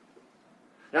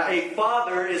 Now, a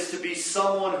father is to be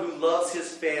someone who loves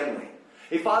his family.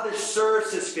 A father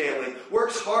serves his family,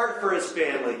 works hard for his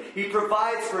family, he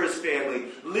provides for his family,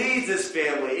 leads his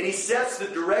family, and he sets the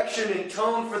direction and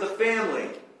tone for the family.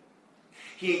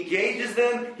 He engages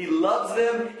them, he loves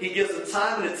them, he gives them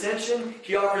time and attention,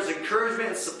 he offers encouragement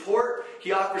and support,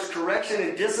 he offers correction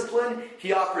and discipline,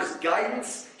 he offers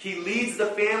guidance, he leads the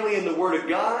family in the Word of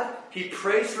God, he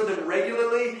prays for them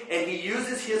regularly, and he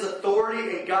uses his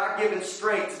authority and God-given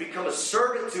strength to become a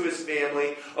servant to his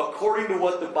family according to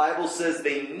what the Bible says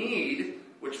they need,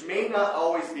 which may not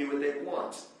always be what they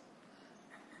want.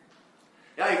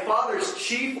 Now, a father's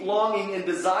chief longing and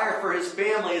desire for his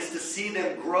family is to see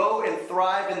them grow and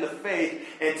thrive in the faith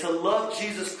and to love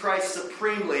Jesus Christ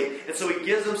supremely. And so he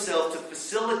gives himself to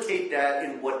facilitate that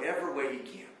in whatever way he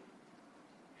can.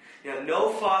 Now,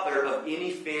 no father of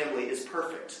any family is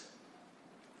perfect.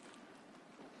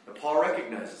 Now, Paul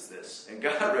recognizes this, and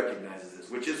God recognizes this,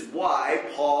 which is why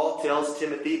Paul tells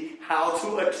Timothy how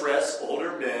to address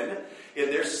older men in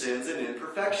their sins and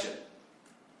imperfection.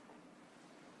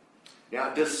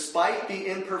 Now, despite the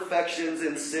imperfections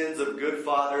and sins of good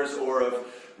fathers or of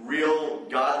real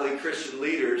godly Christian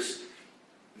leaders,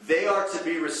 they are to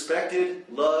be respected,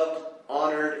 loved,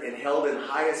 honored, and held in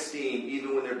high esteem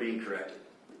even when they're being corrected.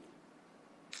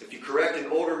 If you correct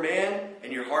an older man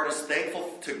and your heart is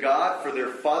thankful to God for their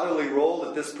fatherly role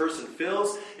that this person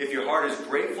fills, if your heart is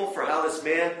grateful for how this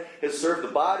man has served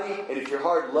the body, and if your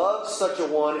heart loves such a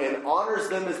one and honors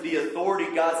them as the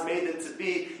authority God's made them to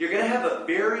be, you're going to have a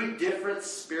very different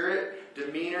spirit,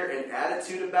 demeanor, and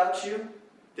attitude about you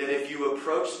than if you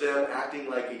approach them acting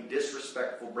like a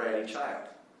disrespectful, bratty child.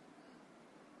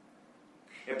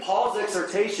 And Paul's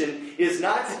exhortation is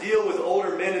not to deal with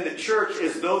older men in the church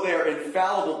as though they are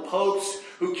infallible popes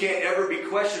who can't ever be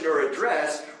questioned or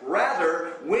addressed.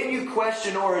 Rather, when you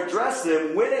question or address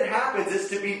them, when it happens, it's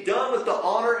to be done with the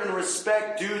honor and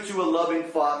respect due to a loving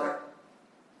father.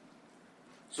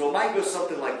 So it might go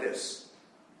something like this.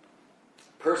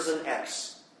 Person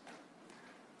X,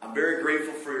 I'm very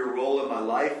grateful for your role in my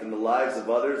life and the lives of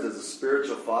others as a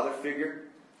spiritual father figure.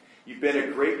 You've been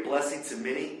a great blessing to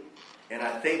many. And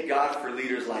I thank God for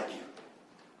leaders like you.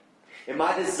 In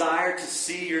my desire to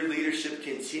see your leadership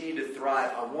continue to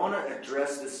thrive, I want to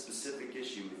address this specific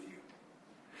issue with you.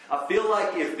 I feel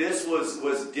like if this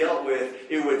was dealt with,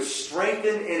 it would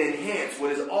strengthen and enhance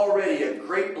what is already a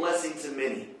great blessing to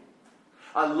many.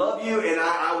 I love you, and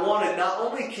I want to not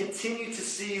only continue to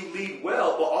see you lead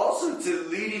well, but also to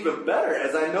lead even better,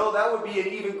 as I know that would be an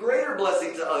even greater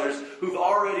blessing to others who've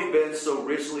already been so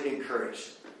richly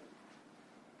encouraged.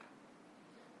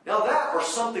 Now that, or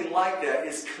something like that,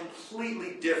 is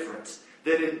completely different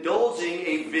than indulging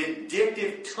a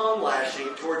vindictive tongue lashing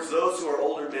towards those who are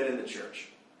older men in the church.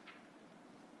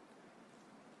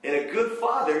 And a good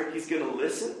father, he's going to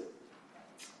listen,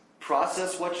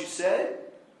 process what you said,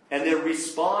 and then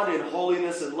respond in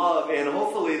holiness and love, and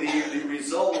hopefully the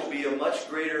result will be a much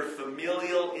greater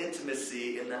familial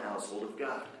intimacy in the household of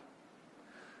God.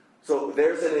 So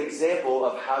there's an example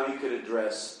of how you could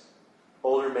address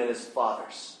older men as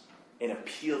fathers and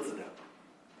appeal to them.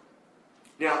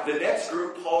 Now, the next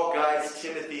group Paul guides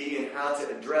Timothy in how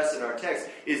to address in our text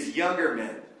is younger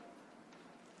men.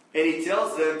 And he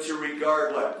tells them to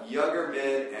regard what? Younger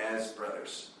men as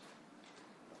brothers.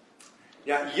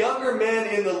 Now, younger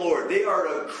men in the Lord, they are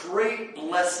a great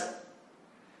blessing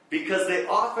because they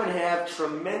often have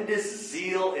tremendous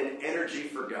zeal and energy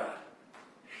for God.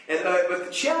 But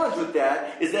the challenge with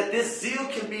that is that this zeal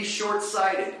can be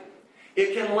short-sighted.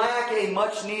 It can lack a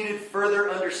much-needed further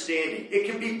understanding.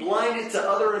 It can be blinded to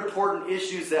other important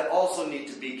issues that also need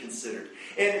to be considered.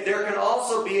 And there can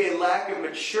also be a lack of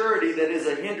maturity that is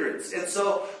a hindrance. And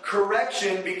so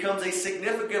correction becomes a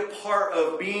significant part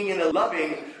of being in a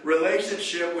loving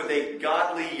relationship with a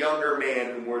godly younger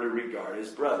man whom we're to regard as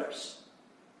brothers.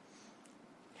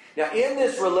 Now, in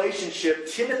this relationship,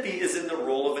 Timothy is in the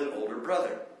role of an older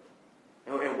brother.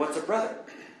 And what's a brother?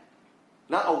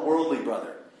 Not a worldly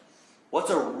brother. What's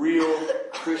a real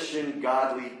Christian,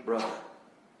 godly brother?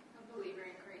 A believer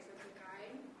in Christ as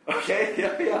a guide. Okay,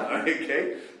 yeah.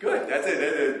 Okay, good. That's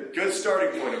a good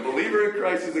starting point. A believer in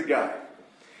Christ is a guide.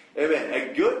 Amen.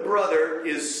 A good brother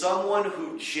is someone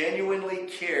who genuinely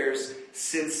cares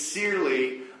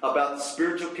sincerely about the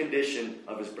spiritual condition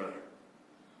of his brother.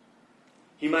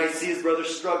 He might see his brother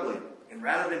struggling, and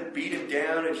rather than beat him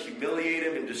down and humiliate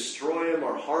him and destroy him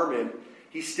or harm him,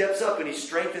 he steps up and he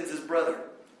strengthens his brother.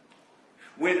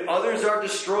 When others are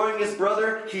destroying his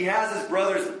brother, he has his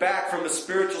brother's back from a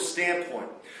spiritual standpoint.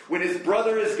 When his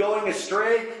brother is going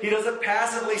astray, he doesn't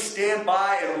passively stand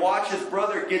by and watch his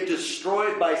brother get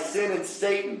destroyed by sin and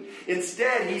Satan.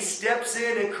 Instead, he steps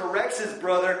in and corrects his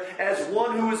brother as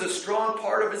one who is a strong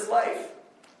part of his life.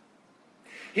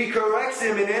 He corrects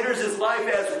him and enters his life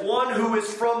as one who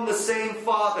is from the same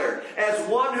Father, as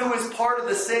one who is part of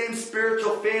the same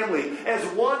spiritual family, as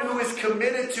one who is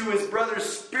committed to his brother's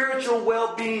spiritual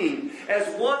well-being,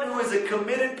 as one who is a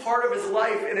committed part of his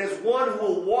life, and as one who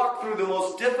will walk through the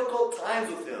most difficult times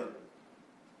with him.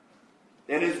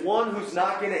 And is one who's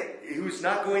not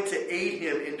going to aid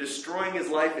him in destroying his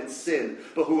life in sin,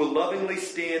 but who will lovingly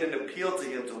stand and appeal to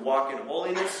him to walk in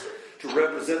holiness, to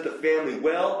represent the family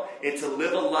well, and to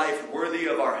live a life worthy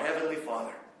of our Heavenly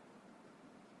Father.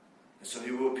 And so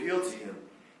he will appeal to him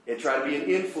and try to be an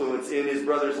influence in his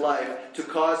brother's life to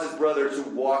cause his brother to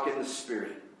walk in the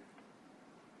Spirit.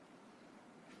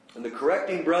 And the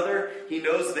correcting brother, he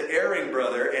knows the erring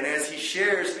brother, and as he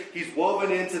shares, he's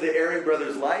woven into the erring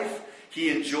brother's life. He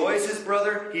enjoys his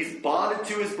brother, he's bonded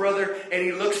to his brother, and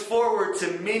he looks forward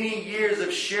to many years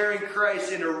of sharing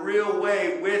Christ in a real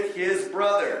way with his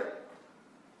brother.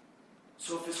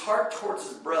 So if his heart towards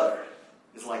his brother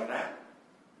is like that,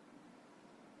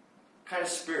 what kind of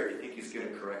spirit do you think he's going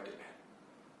to correct it in?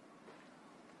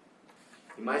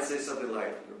 He might say something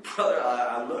like, brother,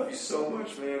 I love you so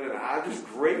much, man, and I'm just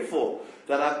grateful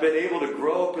that I've been able to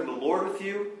grow up in the Lord with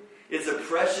you. It's a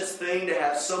precious thing to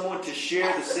have someone to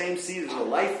share the same season of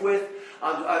life with.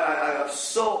 I've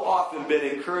so often been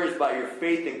encouraged by your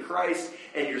faith in Christ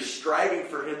and your striving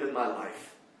for Him in my life.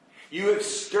 You have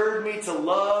stirred me to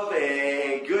love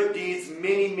and good deeds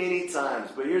many, many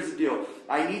times. But here's the deal.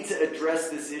 I need to address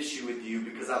this issue with you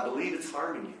because I believe it's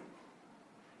harming you.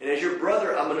 And as your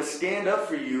brother, I'm going to stand up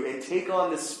for you and take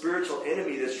on this spiritual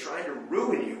enemy that's trying to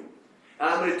ruin you. And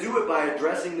I'm going to do it by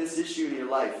addressing this issue in your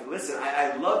life. And listen,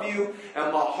 I love you,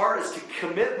 and my heart is to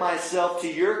commit myself to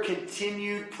your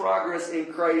continued progress in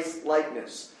Christ's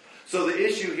likeness. So the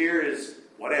issue here is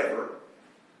whatever.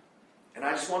 And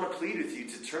I just want to plead with you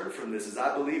to turn from this, as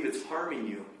I believe it's harming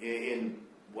you in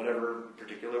whatever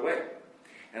particular way.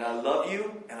 And I love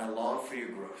you, and I long for your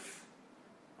growth.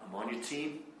 I'm on your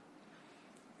team.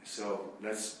 So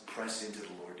let's press into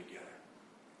the Lord together.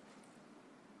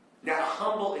 Now, a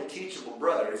humble and teachable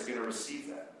brother is going to receive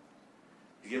that.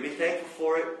 He's going to be thankful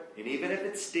for it, and even if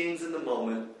it stings in the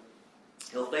moment,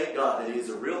 he'll thank God that he is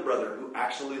a real brother who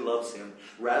actually loves him,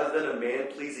 rather than a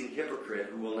man-pleasing hypocrite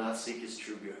who will not seek his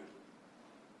true good.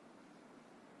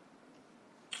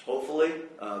 Hopefully,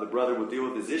 the brother will deal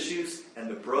with his issues, and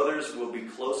the brothers will be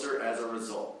closer as a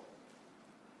result.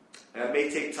 And it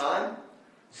may take time.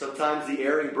 Sometimes the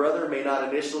erring brother may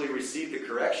not initially receive the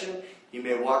correction. He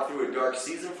may walk through a dark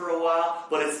season for a while,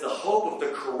 but it's the hope of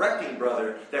the correcting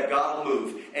brother that God will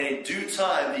move. And in due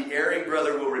time, the erring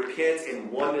brother will repent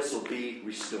and oneness will be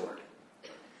restored.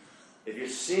 If you're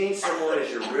seeing someone as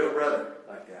your real brother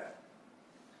like that,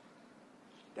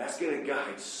 that's going to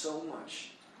guide so much.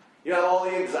 You have all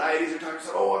the anxieties. You're talking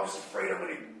about, I'm just afraid I'm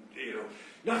going to,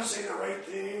 not say the right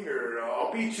thing, or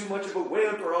I'll be too much of a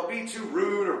wimp, or I'll be too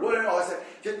rude, or whatever.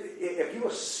 If you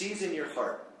will season your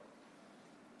heart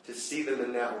to see them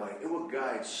in that way, it will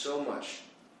guide so much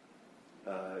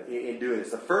in doing this.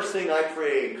 The first thing I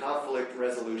pray in conflict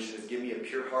resolution is give me a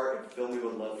pure heart and fill me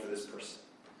with love for this person.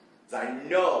 Because I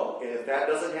know, and if that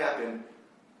doesn't happen,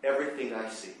 everything I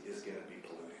see is going to be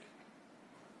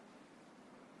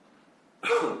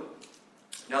polluted.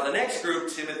 Now, the next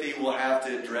group Timothy will have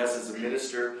to address as a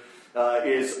minister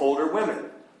is older women.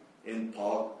 And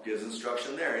Paul gives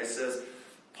instruction there. He says,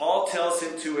 Paul tells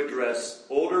him to address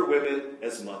older women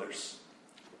as mothers.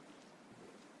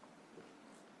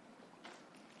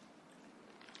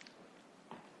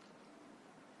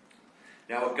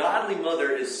 Now, a godly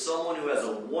mother is someone who has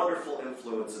a wonderful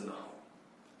influence in the home.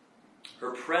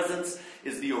 Her presence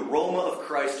is the aroma of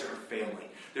Christ to her family.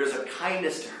 There's a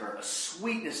kindness to her, a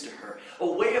sweetness to her, a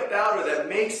way about her that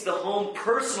makes the home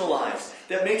personalized,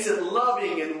 that makes it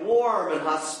loving and warm and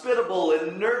hospitable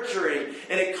and nurturing,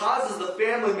 and it causes the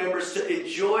family members to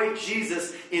enjoy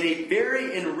Jesus in a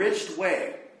very enriched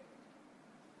way.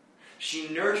 She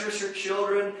nurtures her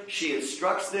children, she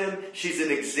instructs them, she's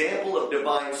an example of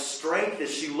divine strength as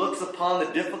she looks upon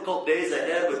the difficult days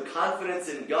ahead with confidence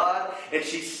in God, and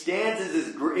she stands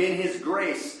in His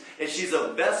grace. And she's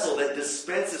a vessel that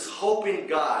dispenses hope in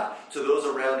God to those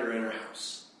around her in her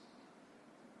house.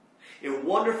 In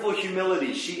wonderful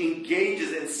humility, she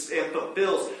engages and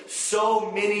fulfills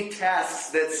so many tasks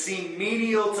that seem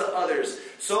menial to others,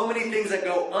 so many things that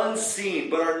go unseen,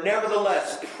 but are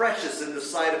nevertheless precious in the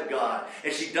sight of God.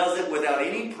 And she does it without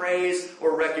any praise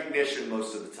or recognition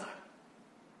most of the time.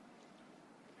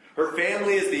 Her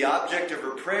family is the object of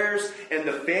her prayers, and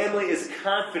the family is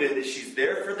confident that she's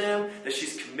there for them, that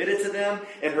she's committed to them,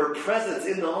 and her presence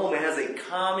in the home has a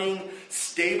calming,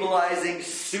 stabilizing,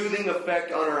 soothing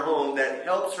effect on her home that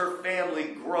helps her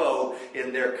family grow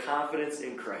in their confidence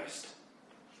in Christ.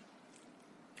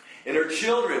 And her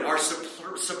children are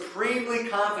supremely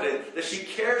confident that she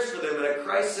cares for them in a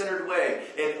Christ-centered way,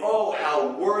 and oh,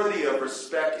 how worthy of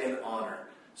respect and honor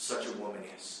such a woman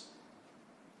is.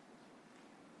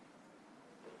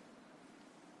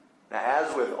 Now,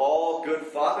 as with all good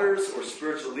fathers or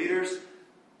spiritual leaders,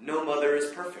 no mother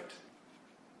is perfect.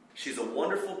 She's a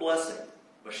wonderful blessing,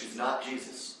 but she's not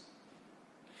Jesus.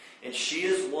 And she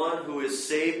is one who is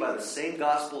saved by the same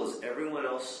gospel as everyone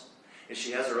else, and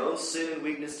she has her own sin and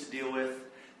weakness to deal with.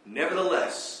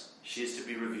 Nevertheless, she is to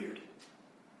be revered.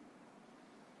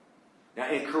 Now,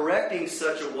 in correcting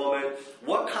such a woman,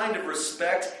 what kind of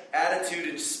respect, attitude,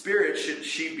 and spirit should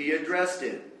she be addressed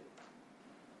in?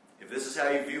 If this is how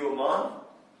you view a mom,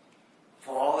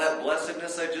 for all that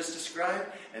blessedness I just described,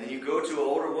 and then you go to an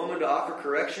older woman to offer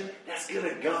correction, that's going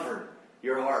to govern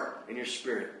your heart and your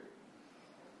spirit.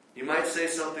 You might say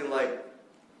something like,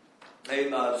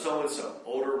 hey, so-and-so,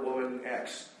 older woman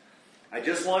X, I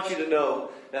just want you to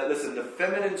know that, listen, the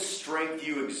feminine strength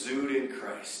you exude in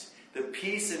Christ, the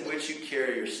peace in which you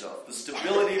carry yourself, the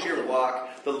stability of your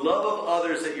walk, the love of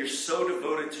others that you're so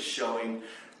devoted to showing,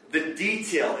 the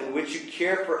detail in which you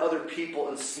care for other people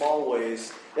in small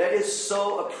ways, that is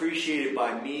so appreciated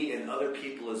by me and other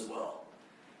people as well.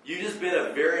 You've just been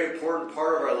a very important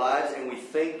part of our lives, and we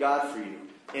thank God for you.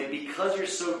 And because you're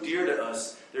so dear to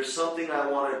us, there's something I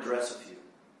want to address with you.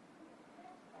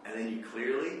 And then you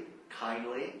clearly,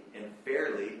 kindly, and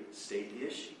fairly state the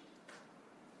issue.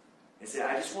 And say,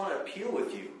 I just want to appeal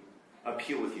to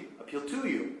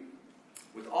you,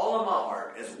 with all of my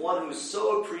heart, as one who's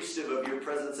so appreciative of your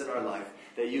presence in our life,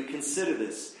 that you consider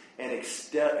this and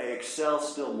excel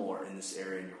still more in this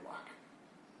area in your walk.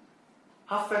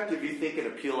 How effective do you think an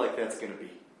appeal like that's going to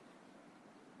be?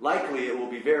 Likely it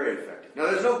will be very effective. Now,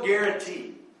 there's no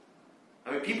guarantee.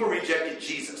 I mean, people rejected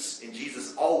Jesus, and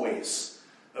Jesus always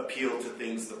appealed to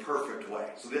things the perfect way.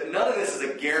 So none of this is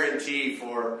a guarantee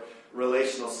for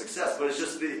relational success, but it's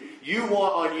just that you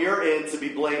want on your end to be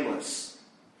blameless.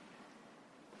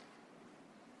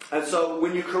 And so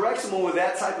when you correct someone with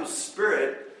that type of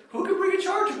spirit, who can bring a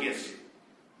charge against you?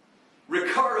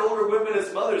 Regard older women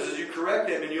as mothers as you correct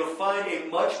them, and you'll find a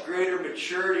much greater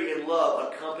maturity and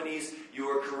love accompanies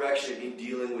your correction in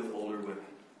dealing with older women.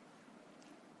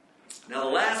 Now, the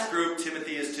last group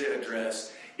Timothy is to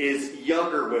address is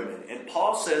younger women. And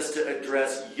Paul says to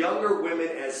address younger women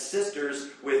as sisters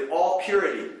with all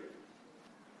purity.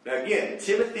 Now again,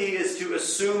 Timothy is to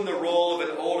assume the role of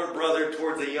an older brother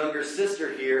towards a younger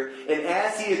sister here. And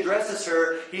as he addresses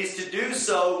her, he's to do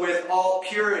so with all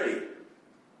purity.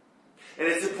 And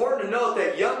it's important to note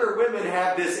that younger women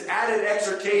have this added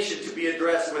exhortation to be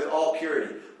addressed with all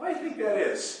purity. Why do you think that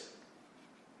is?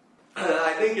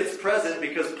 I think it's present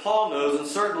because Paul knows, and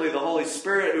certainly the Holy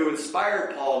Spirit who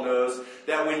inspired Paul knows,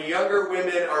 that when younger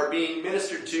women are being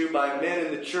ministered to by men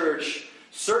in the church,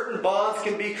 certain bonds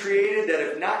can be created that,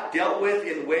 if not dealt with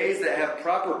in ways that have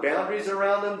proper boundaries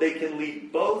around them, they can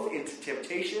lead both into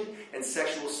temptation and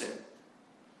sexual sin.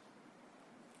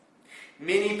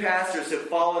 Many pastors have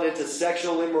fallen into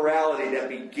sexual immorality that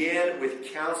began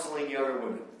with counseling younger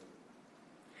women.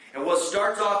 And what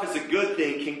starts off as a good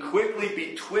thing can quickly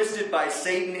be twisted by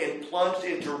Satan and plunged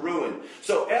into ruin.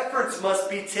 So efforts must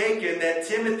be taken that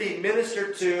Timothy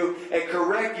minister to and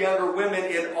correct younger women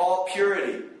in all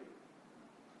purity.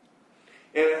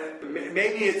 And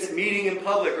maybe it's meeting in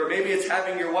public, or maybe it's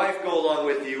having your wife go along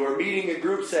with you, or meeting in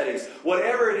group settings.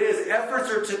 Whatever it is, efforts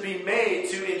are to be made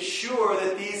to ensure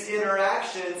that these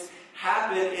interactions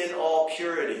happen in all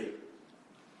purity.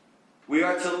 We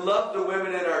are to love the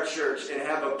women in our church and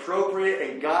have appropriate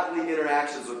and godly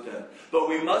interactions with them. But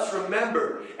we must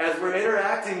remember, as we're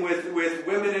interacting with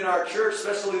women in our church,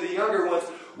 especially the younger ones,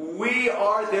 we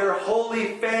are their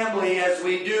holy family as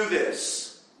we do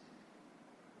this.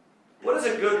 What does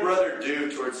a good brother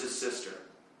do towards his sister?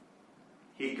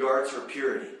 He guards her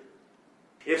purity.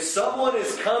 If someone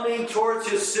is coming towards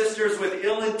his sisters with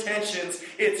ill intentions,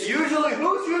 who's usually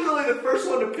the first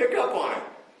one to pick up on it?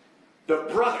 The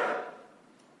brother.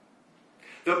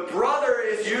 The brother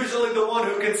is usually the one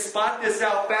who can spot this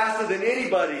out faster than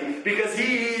anybody because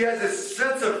he has a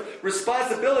sense of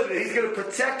responsibility that he's going to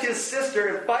protect his sister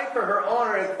and fight for her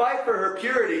honor and fight for her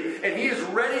purity, and he is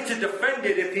ready to defend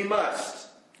it if he must.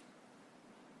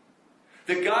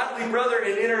 The godly brother,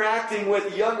 in interacting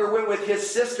with younger women, with his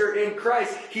sister in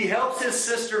Christ, he helps his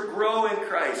sister grow in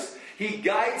Christ. He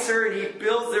guides her and he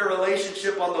builds their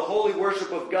relationship on the holy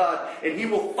worship of God, and he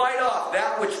will fight off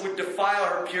that which would defile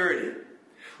her purity.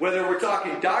 Whether we're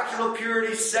talking doctrinal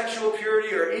purity, sexual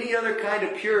purity, or any other kind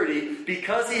of purity,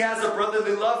 because he has a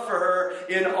brotherly love for her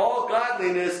in all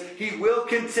godliness, he will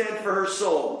contend for her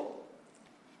soul.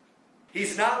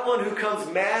 He's not one who comes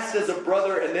masked as a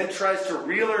brother and then tries to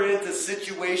reel her into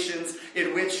situations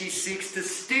in which he seeks to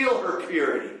steal her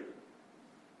purity.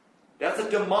 That's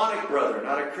a demonic brother,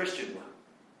 not a Christian one.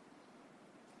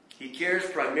 He cares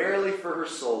primarily for her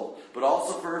soul, but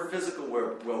also for her physical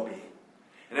well-being.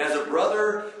 And as a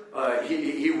brother,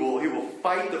 he will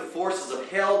fight the forces of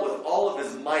hell with all of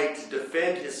his might to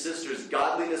defend his sister's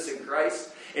godliness in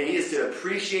Christ. And he is to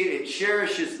appreciate and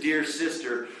cherish his dear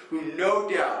sister, who no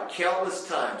doubt countless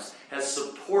times has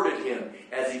supported him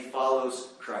as he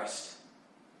follows Christ.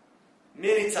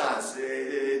 Many times,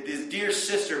 his dear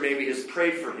sister maybe has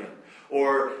prayed for him,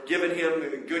 or given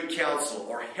him good counsel,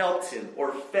 or helped him,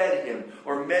 or fed him,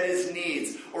 or met his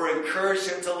needs, or encouraged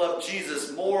him to love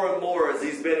Jesus more and more as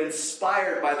he's been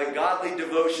inspired by the godly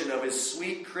devotion of his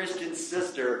sweet Christian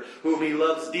sister, whom he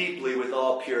loves deeply with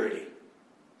all purity.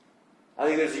 I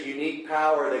think there's a unique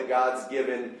power that God's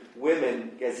given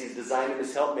women as he's designed them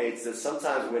as helpmates, that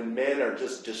sometimes when men are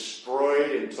just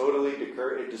destroyed and totally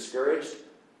discouraged,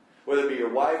 whether it be your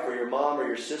wife or your mom or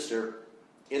your sister,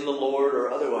 in the Lord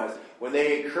or otherwise, when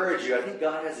they encourage you, I think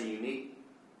God has a unique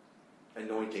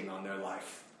anointing on their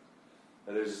life.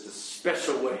 And there's just a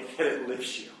special way that it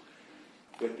lifts you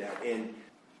with that. And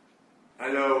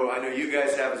I know you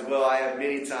guys have as well. I have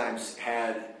many times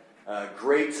had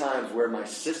great times where my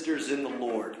sisters in the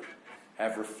Lord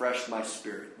have refreshed my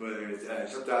spirit. Whether it's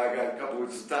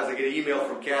sometimes I get an email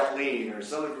from Kathleen, or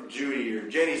something from Judy, or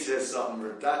Jenny says something,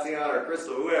 or Tatiana, or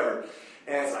Crystal, whoever.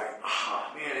 And it's like,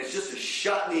 man, it's just a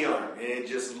shot in the arm, and it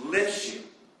just lifts you.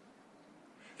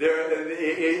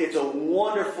 It's a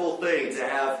wonderful thing to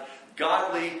have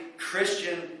godly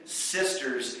Christian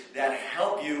sisters that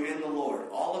help you in the Lord.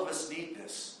 All of us need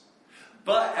this.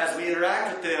 But as we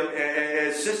interact with them,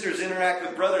 as sisters interact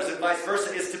with brothers and vice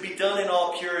versa, it's to be done in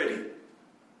all purity.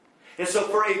 And so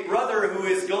for a brother who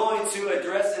is going to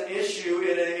address an issue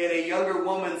in a younger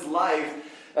woman's life,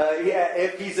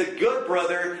 if he's a good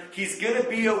brother, he's going to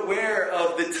be aware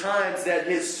of the times that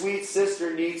his sweet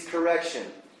sister needs correction.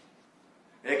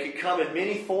 And it can come in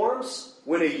many forms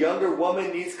when a younger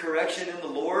woman needs correction in the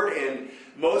Lord. And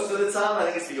most of the time, I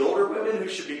think it's the older women who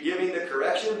should be giving the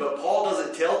correction. But Paul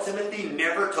doesn't tell Timothy,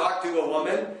 never talk to a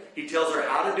woman. He tells her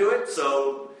how to do it.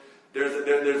 So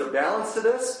there's a balance to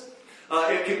this.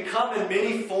 It can come in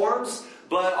many forms.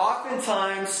 But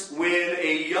oftentimes, when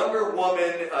a younger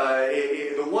woman,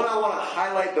 the one I want to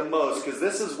highlight the most, because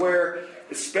this is where,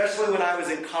 especially when I was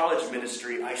in college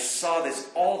ministry, I saw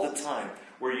this all the time,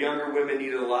 where younger women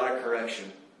needed a lot of correction.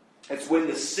 It's when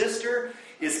the sister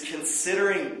is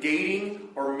considering dating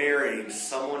or marrying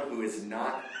someone who is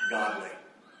not godly.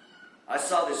 I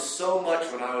saw this so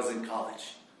much when I was in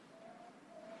college.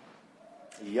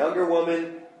 A younger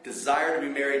woman desired to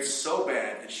be married so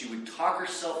bad that she would talk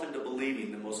herself into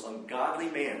believing the most ungodly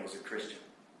man was a Christian.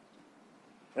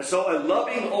 And so a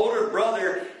loving older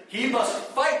brother, he must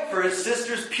fight for his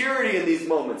sister's purity in these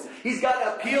moments. He's got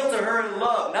to appeal to her in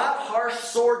love, not harsh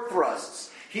sword thrusts.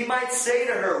 He might say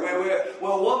to her,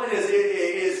 when a woman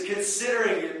is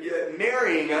considering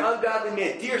marrying an ungodly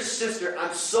man, dear sister,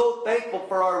 I'm so thankful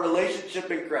for our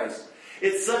relationship in Christ.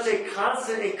 It's such a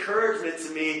constant encouragement to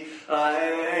me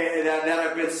that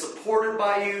I've been supported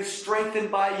by you, strengthened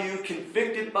by you,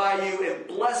 convicted by you, and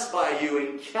blessed by you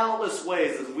in countless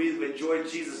ways as we've enjoyed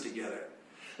Jesus together.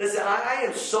 Listen, I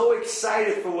am so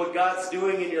excited for what God's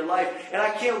doing in your life, and I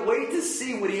can't wait to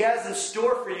see what He has in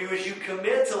store for you as you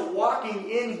commit to walking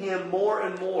in Him more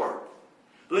and more.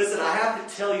 Listen, I have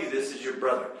to tell you this as your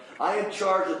brother. I am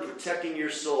charged with protecting your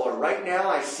soul, and right now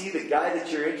I see the guy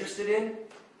that you're interested in.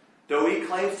 Though he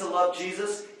claims to love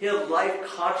Jesus, his life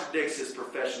contradicts his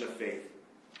profession of faith.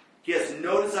 He has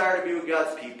no desire to be with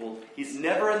God's people. He's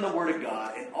never in the Word of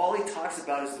God, and all he talks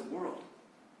about is the world.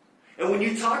 And when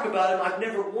you talk about him, I've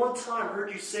never one time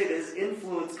heard you say that his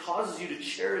influence causes you to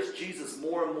cherish Jesus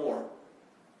more and more.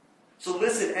 So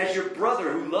listen, as your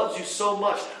brother who loves you so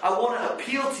much, I want to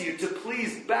appeal to you to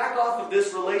please back off of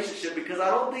this relationship because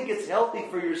I don't think it's healthy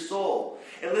for your soul.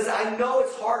 And listen, I know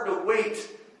it's hard to wait,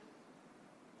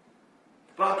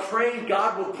 but I'm praying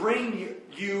God will bring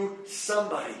you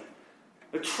somebody.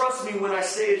 But trust me when I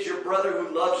say as your brother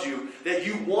who loves you, that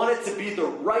you want it to be the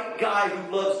right guy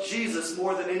who loves Jesus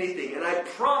more than anything. And I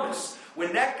promise,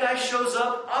 when that guy shows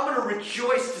up, I'm going to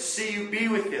rejoice to see you be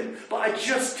with him. But I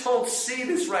just don't see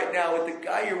this right now with the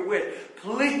guy you're with.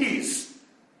 Please,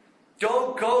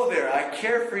 don't go there. I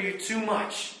care for you too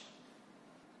much.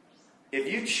 If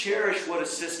you cherish what a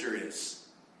sister is,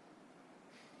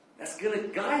 that's going to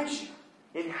guide you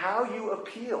in how you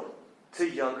appeal to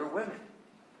younger women.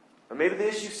 Or maybe the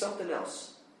issue is something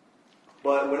else.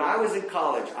 But when I was in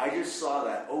college, I just saw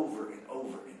that over and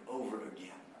over and over again.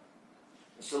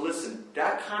 So listen,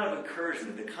 that kind of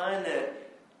encouragement, the kind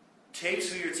that takes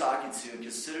who you're talking to and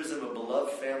considers them a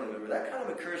beloved family member, that kind of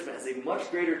encouragement has a much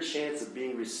greater chance of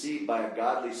being received by a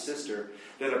godly sister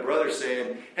than a brother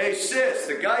saying, hey sis,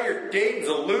 the guy you're dating's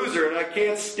a loser and I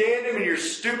can't stand him and you're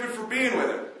stupid for being with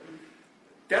him.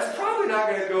 That's probably not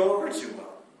going to go over too well.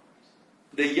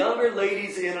 The younger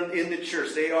ladies in the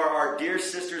church, they are our dear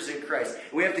sisters in Christ.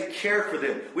 We have to care for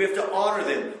them. We have to honor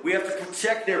them. We have to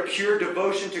protect their pure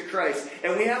devotion to Christ.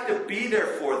 And we have to be there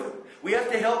for them. We have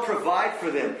to help provide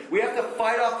for them. We have to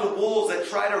fight off the wolves that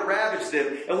try to ravage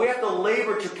them. And we have to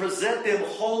labor to present them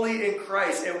holy in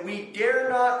Christ. And we dare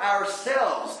not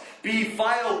ourselves be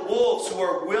vile wolves who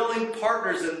are willing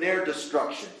partners in their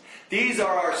destruction. These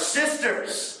are our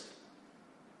sisters.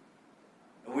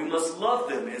 We must love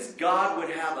them as God would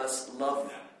have us love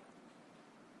them.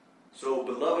 So,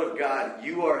 beloved of God,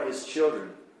 you are His children,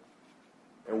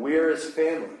 and we are His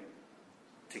family,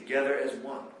 together as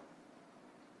one.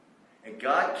 And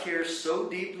God cares so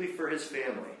deeply for His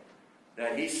family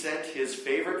that He sent His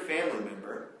favorite family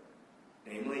member,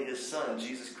 namely His Son,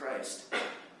 Jesus Christ,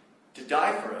 to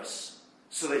die for us,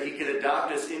 so that He could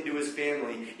adopt us into His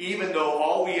family, even though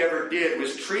all we ever did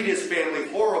was treat His family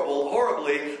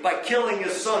horribly by killing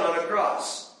His Son on a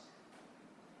cross.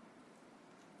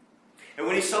 And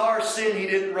when He saw our sin, He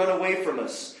didn't run away from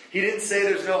us. He didn't say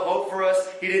there's no hope for us.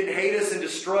 He didn't hate us and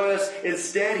destroy us.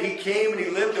 Instead, He came and He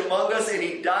lived among us and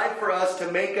He died for us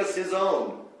to make us His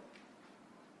own.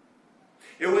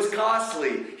 It was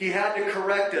costly. He had to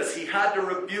correct us. He had to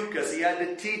rebuke us. He had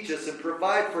to teach us and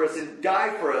provide for us and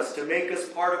die for us to make us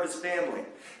part of His family.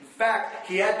 In fact,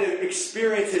 He had to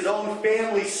experience His own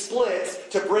family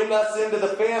split to bring us into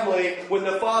the family when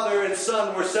the Father and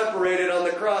Son were separated on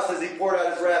the cross as He poured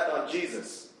out His wrath on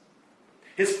Jesus.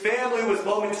 His family was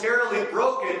momentarily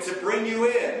broken to bring you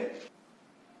in.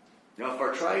 Now, if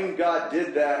our triune God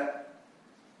did that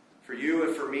for you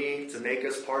and for me to make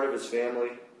us part of His family,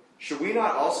 should we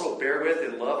not also bear with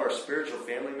and love our spiritual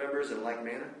family members in like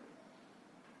manner?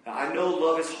 Now, I know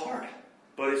love is hard,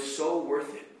 but it's so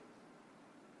worth it.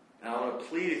 Now, I want to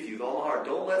plead with you with all my heart,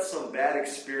 don't let some bad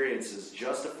experiences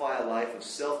justify a life of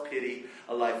self-pity,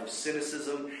 a life of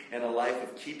cynicism, and a life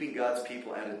of keeping God's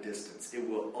people at a distance. It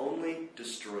will only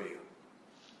destroy you.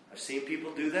 I've seen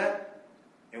people do that,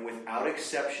 and without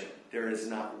exception, there is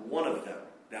not one of them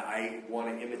that I want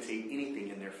to imitate anything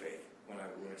in their faith when I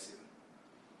see them.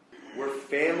 We're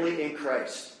family in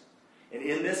Christ. And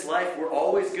in this life, we're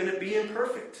always going to be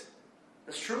imperfect.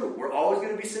 That's true. We're always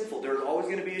going to be sinful. There's always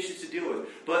going to be issues to deal with.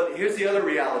 But here's the other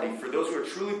reality. For those who are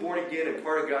truly born again and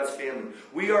part of God's family,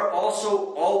 we are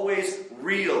also always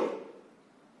real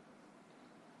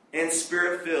and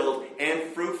spirit-filled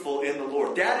and fruitful in the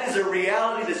Lord. That is a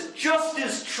reality that's just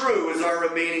as true as our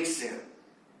remaining sin.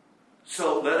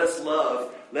 So let us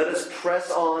love. Let us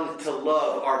press on to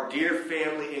love our dear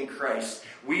family in Christ.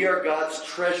 We are God's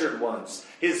treasured ones.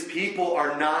 His people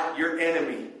are not your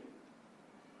enemy.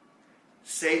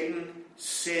 Satan,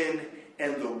 sin,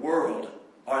 and the world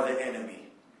are the enemy.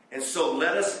 And so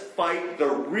let us fight the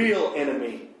real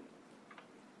enemy,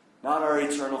 not our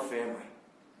eternal family.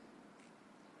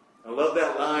 I love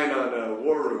that line on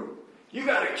War Room. You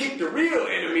got to keep the real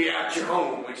enemy out your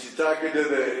home. When she's talking to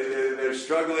they're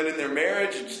struggling in their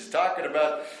marriage, and she's talking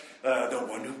about the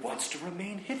one who wants to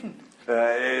remain hidden.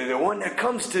 The one that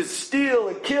comes to steal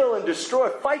and kill and destroy.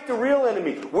 Fight the real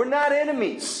enemy. We're not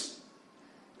enemies.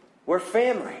 We're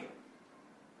family.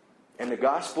 And the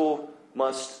gospel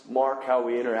must mark how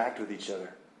we interact with each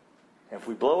other. And if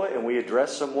we blow it and we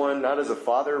address someone not as a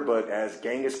father but as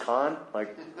Genghis Khan,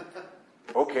 like,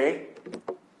 okay,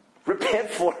 repent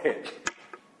for it.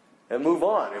 And move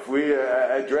on. If we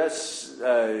address,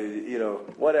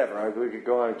 whatever, we could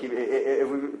go on and keep it. If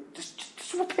we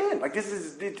just repent. Like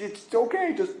it's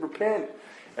okay. Just repent,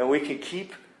 and we can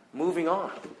keep moving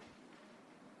on.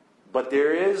 But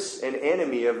there is an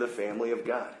enemy of the family of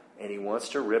God, and he wants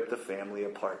to rip the family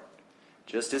apart.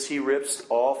 Just as he rips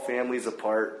all families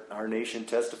apart, our nation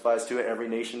testifies to it, every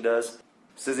nation does.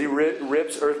 Says he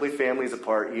rips earthly families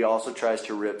apart, he also tries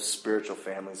to rip spiritual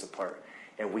families apart.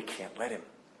 And we can't let him.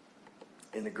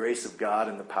 In the grace of God,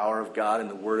 and the power of God, and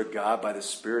the Word of God, by the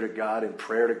Spirit of God, and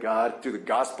prayer to God, through the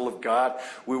gospel of God,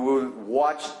 we will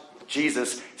watch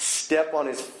Jesus step on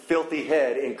his filthy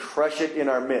head and crush it in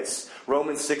our midst.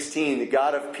 Romans 16, the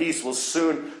God of peace will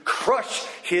soon crush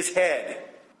his head.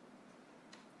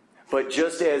 But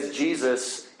just as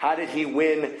Jesus, how did he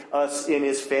win us in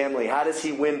his family? How does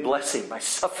he win blessing? By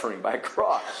suffering, by a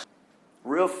cross.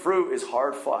 Real fruit is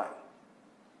hard fought.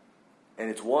 And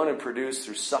it's won and produced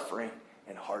through suffering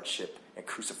and hardship and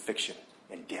crucifixion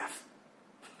and death.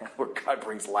 Where God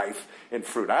brings life and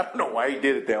fruit. I don't know why he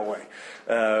did it that way.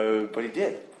 But he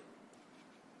did.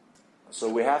 So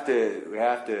we have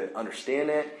to understand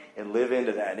that and live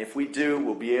into that. And if we do,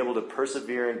 we'll be able to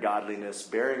persevere in godliness,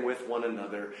 bearing with one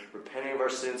another, repenting of our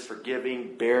sins,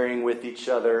 forgiving, bearing with each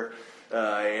other.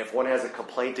 If one has a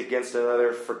complaint against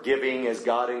another, forgiving as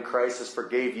God in Christ has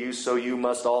forgave you, so you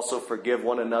must also forgive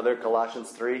one another.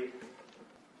 Colossians 3.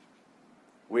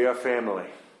 We are family.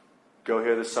 Go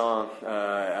hear the song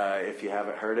if you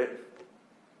haven't heard it.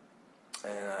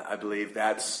 I believe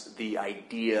that's the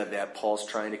idea that Paul's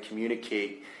trying to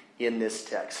communicate in this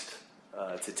text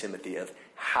to Timothy, of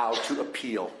how to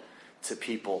appeal to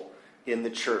people in the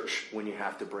church when you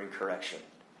have to bring correction.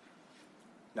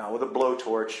 Not with a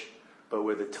blowtorch, but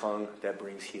with a tongue that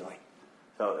brings healing.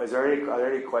 So are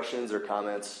there any questions or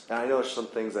comments? And I know there's some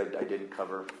things I didn't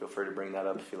cover. Feel free to bring that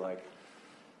up if you like.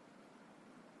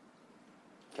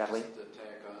 Kathleen? Just to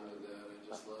tack on to that, I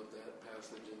just love that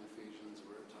passage in Ephesians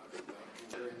where it talks about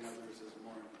considering others as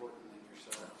more important than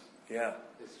yourselves. Yeah.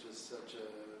 It's just such a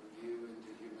view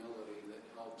into humility that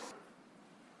helps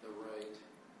the right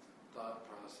thought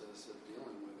process of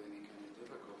dealing with any kind of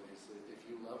difficulties. If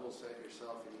you level set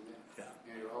yourself and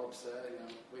you're all upset,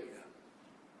 wait,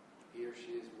 he or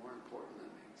she is more important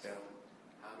than me. So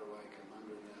how do I come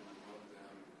under them and love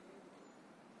them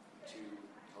to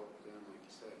help them, like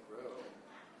you said, grow?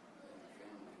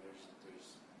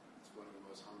 It's one of the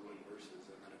most humbling verses,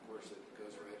 and then of course it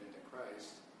goes right into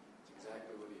Christ. It's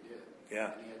exactly what he did.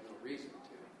 Yeah. And he had no reason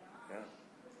to. Yeah.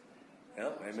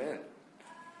 Yeah. Amen.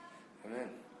 Amen.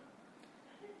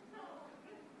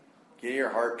 Getting your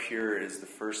heart pure is the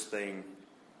first thing.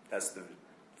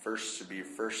 Should be your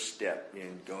first step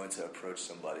in going to approach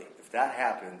somebody. If that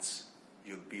happens,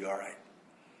 you'll be all right.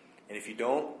 And if you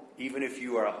don't, even if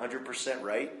you are 100%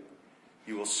 right,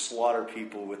 you will slaughter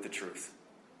people with the truth.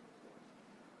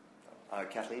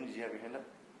 Kathleen, did you have your hand up?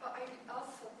 Well, I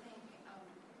also think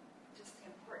just the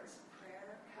importance of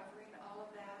prayer, covering all of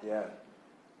that. Yeah.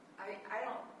 I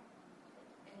don't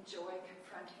enjoy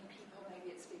confronting people.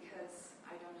 Maybe it's because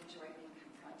I don't enjoy being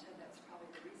confronted. That's probably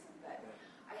the reason. But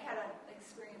I had an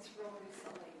experience real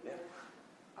recently with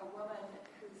a woman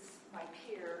who's my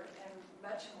peer and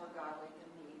much more godly than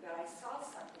me. But I saw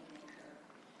something in her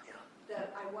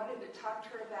that I wanted to talk to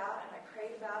her about, and I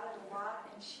prayed about it a lot,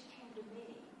 and she came to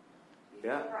me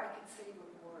before I could say the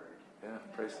word. Yeah,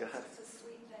 praise God. It's a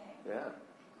sweet thing.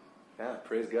 Yeah,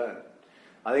 praise God.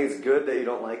 I think it's good that you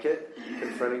don't like it,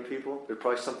 confronting people. There's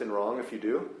probably something wrong if you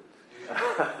do.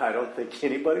 I don't think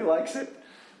anybody likes it.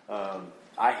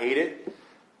 I hate it,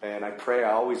 and I pray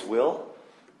I always will.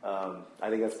 I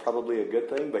think that's probably a good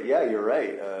thing. But yeah, you're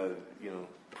right.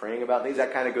 Praying about things,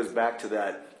 that kind of goes back to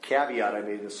that caveat I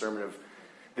made in the sermon of,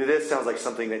 this sounds like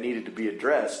something that needed to be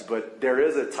addressed, but there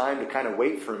is a time to kind of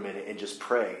wait for a minute and just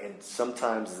pray. And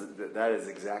sometimes that is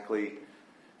exactly,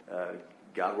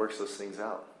 God works those things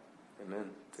out. Amen.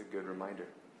 It's a good reminder.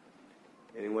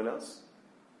 Anyone else?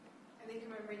 I think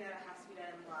remembering that it has to be done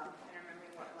in love, and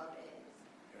remembering what love is,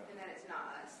 and that it's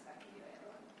not us that can do it.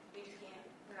 We just can't.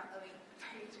 We're not loving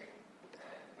our nature.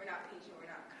 We're not patient. We're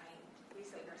not kind. We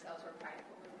slate ourselves. We're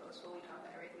prideful. We're boastful. We talk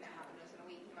about everything that happened to us in a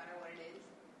week, no matter what it is,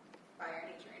 by our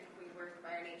nature. And if we work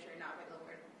by our nature and not by the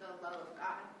love of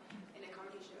God in a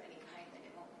competition of any kind, then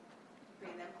it won't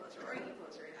bring them closer or any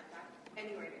closer in that fact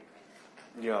anywhere near Christ.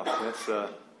 Yeah, that's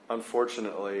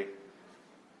unfortunately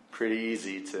pretty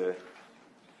easy to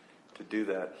do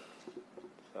that.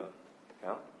 So,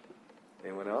 yeah.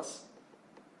 Anyone else?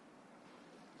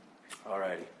 All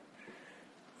righty.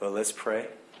 Well, let's pray,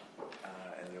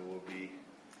 and then we'll be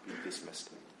dismissed.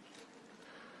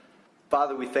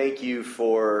 Father, we thank you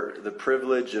for the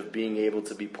privilege of being able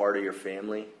to be part of your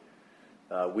family.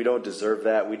 We don't deserve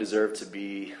that. We deserve to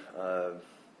be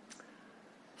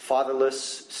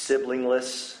fatherless,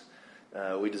 siblingless,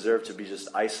 We deserve to be just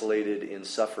isolated in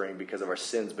suffering because of our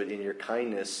sins, but in your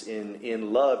kindness,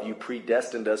 in love, you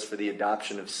predestined us for the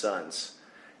adoption of sons.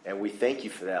 And we thank you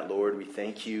for that, Lord. We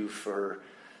thank you for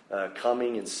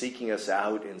coming and seeking us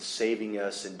out and saving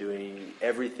us and doing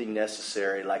everything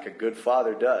necessary like a good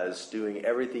father does, doing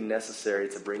everything necessary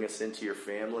to bring us into your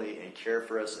family and care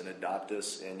for us and adopt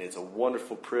us. And it's a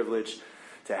wonderful privilege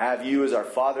to have you as our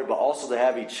Father, but also to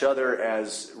have each other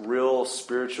as real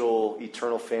spiritual,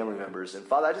 eternal family members. And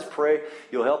Father, I just pray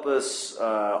you'll help us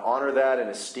honor that and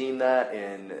esteem that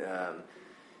and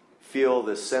feel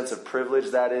the sense of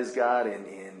privilege that is, God, and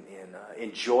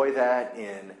enjoy that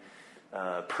and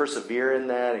persevere in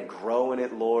that and grow in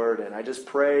it, Lord. And I just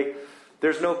pray,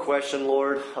 there's no question,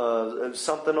 Lord,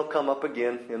 something will come up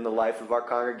again in the life of our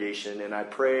congregation. And I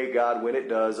pray, God, when it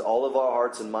does, all of our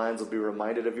hearts and minds will be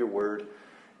reminded of your word.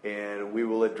 And we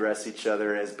will address each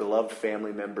other as beloved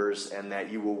family members, and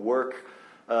that you will work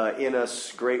in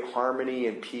us great harmony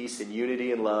and peace and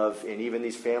unity and love. And even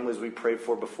these families we prayed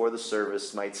for before the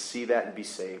service might see that and be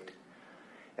saved.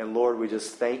 And Lord, we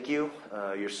just thank you.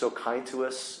 You're so kind to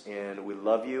us, and we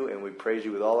love you, and we praise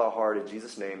you with all our heart. In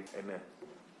Jesus' name,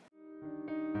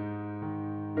 amen.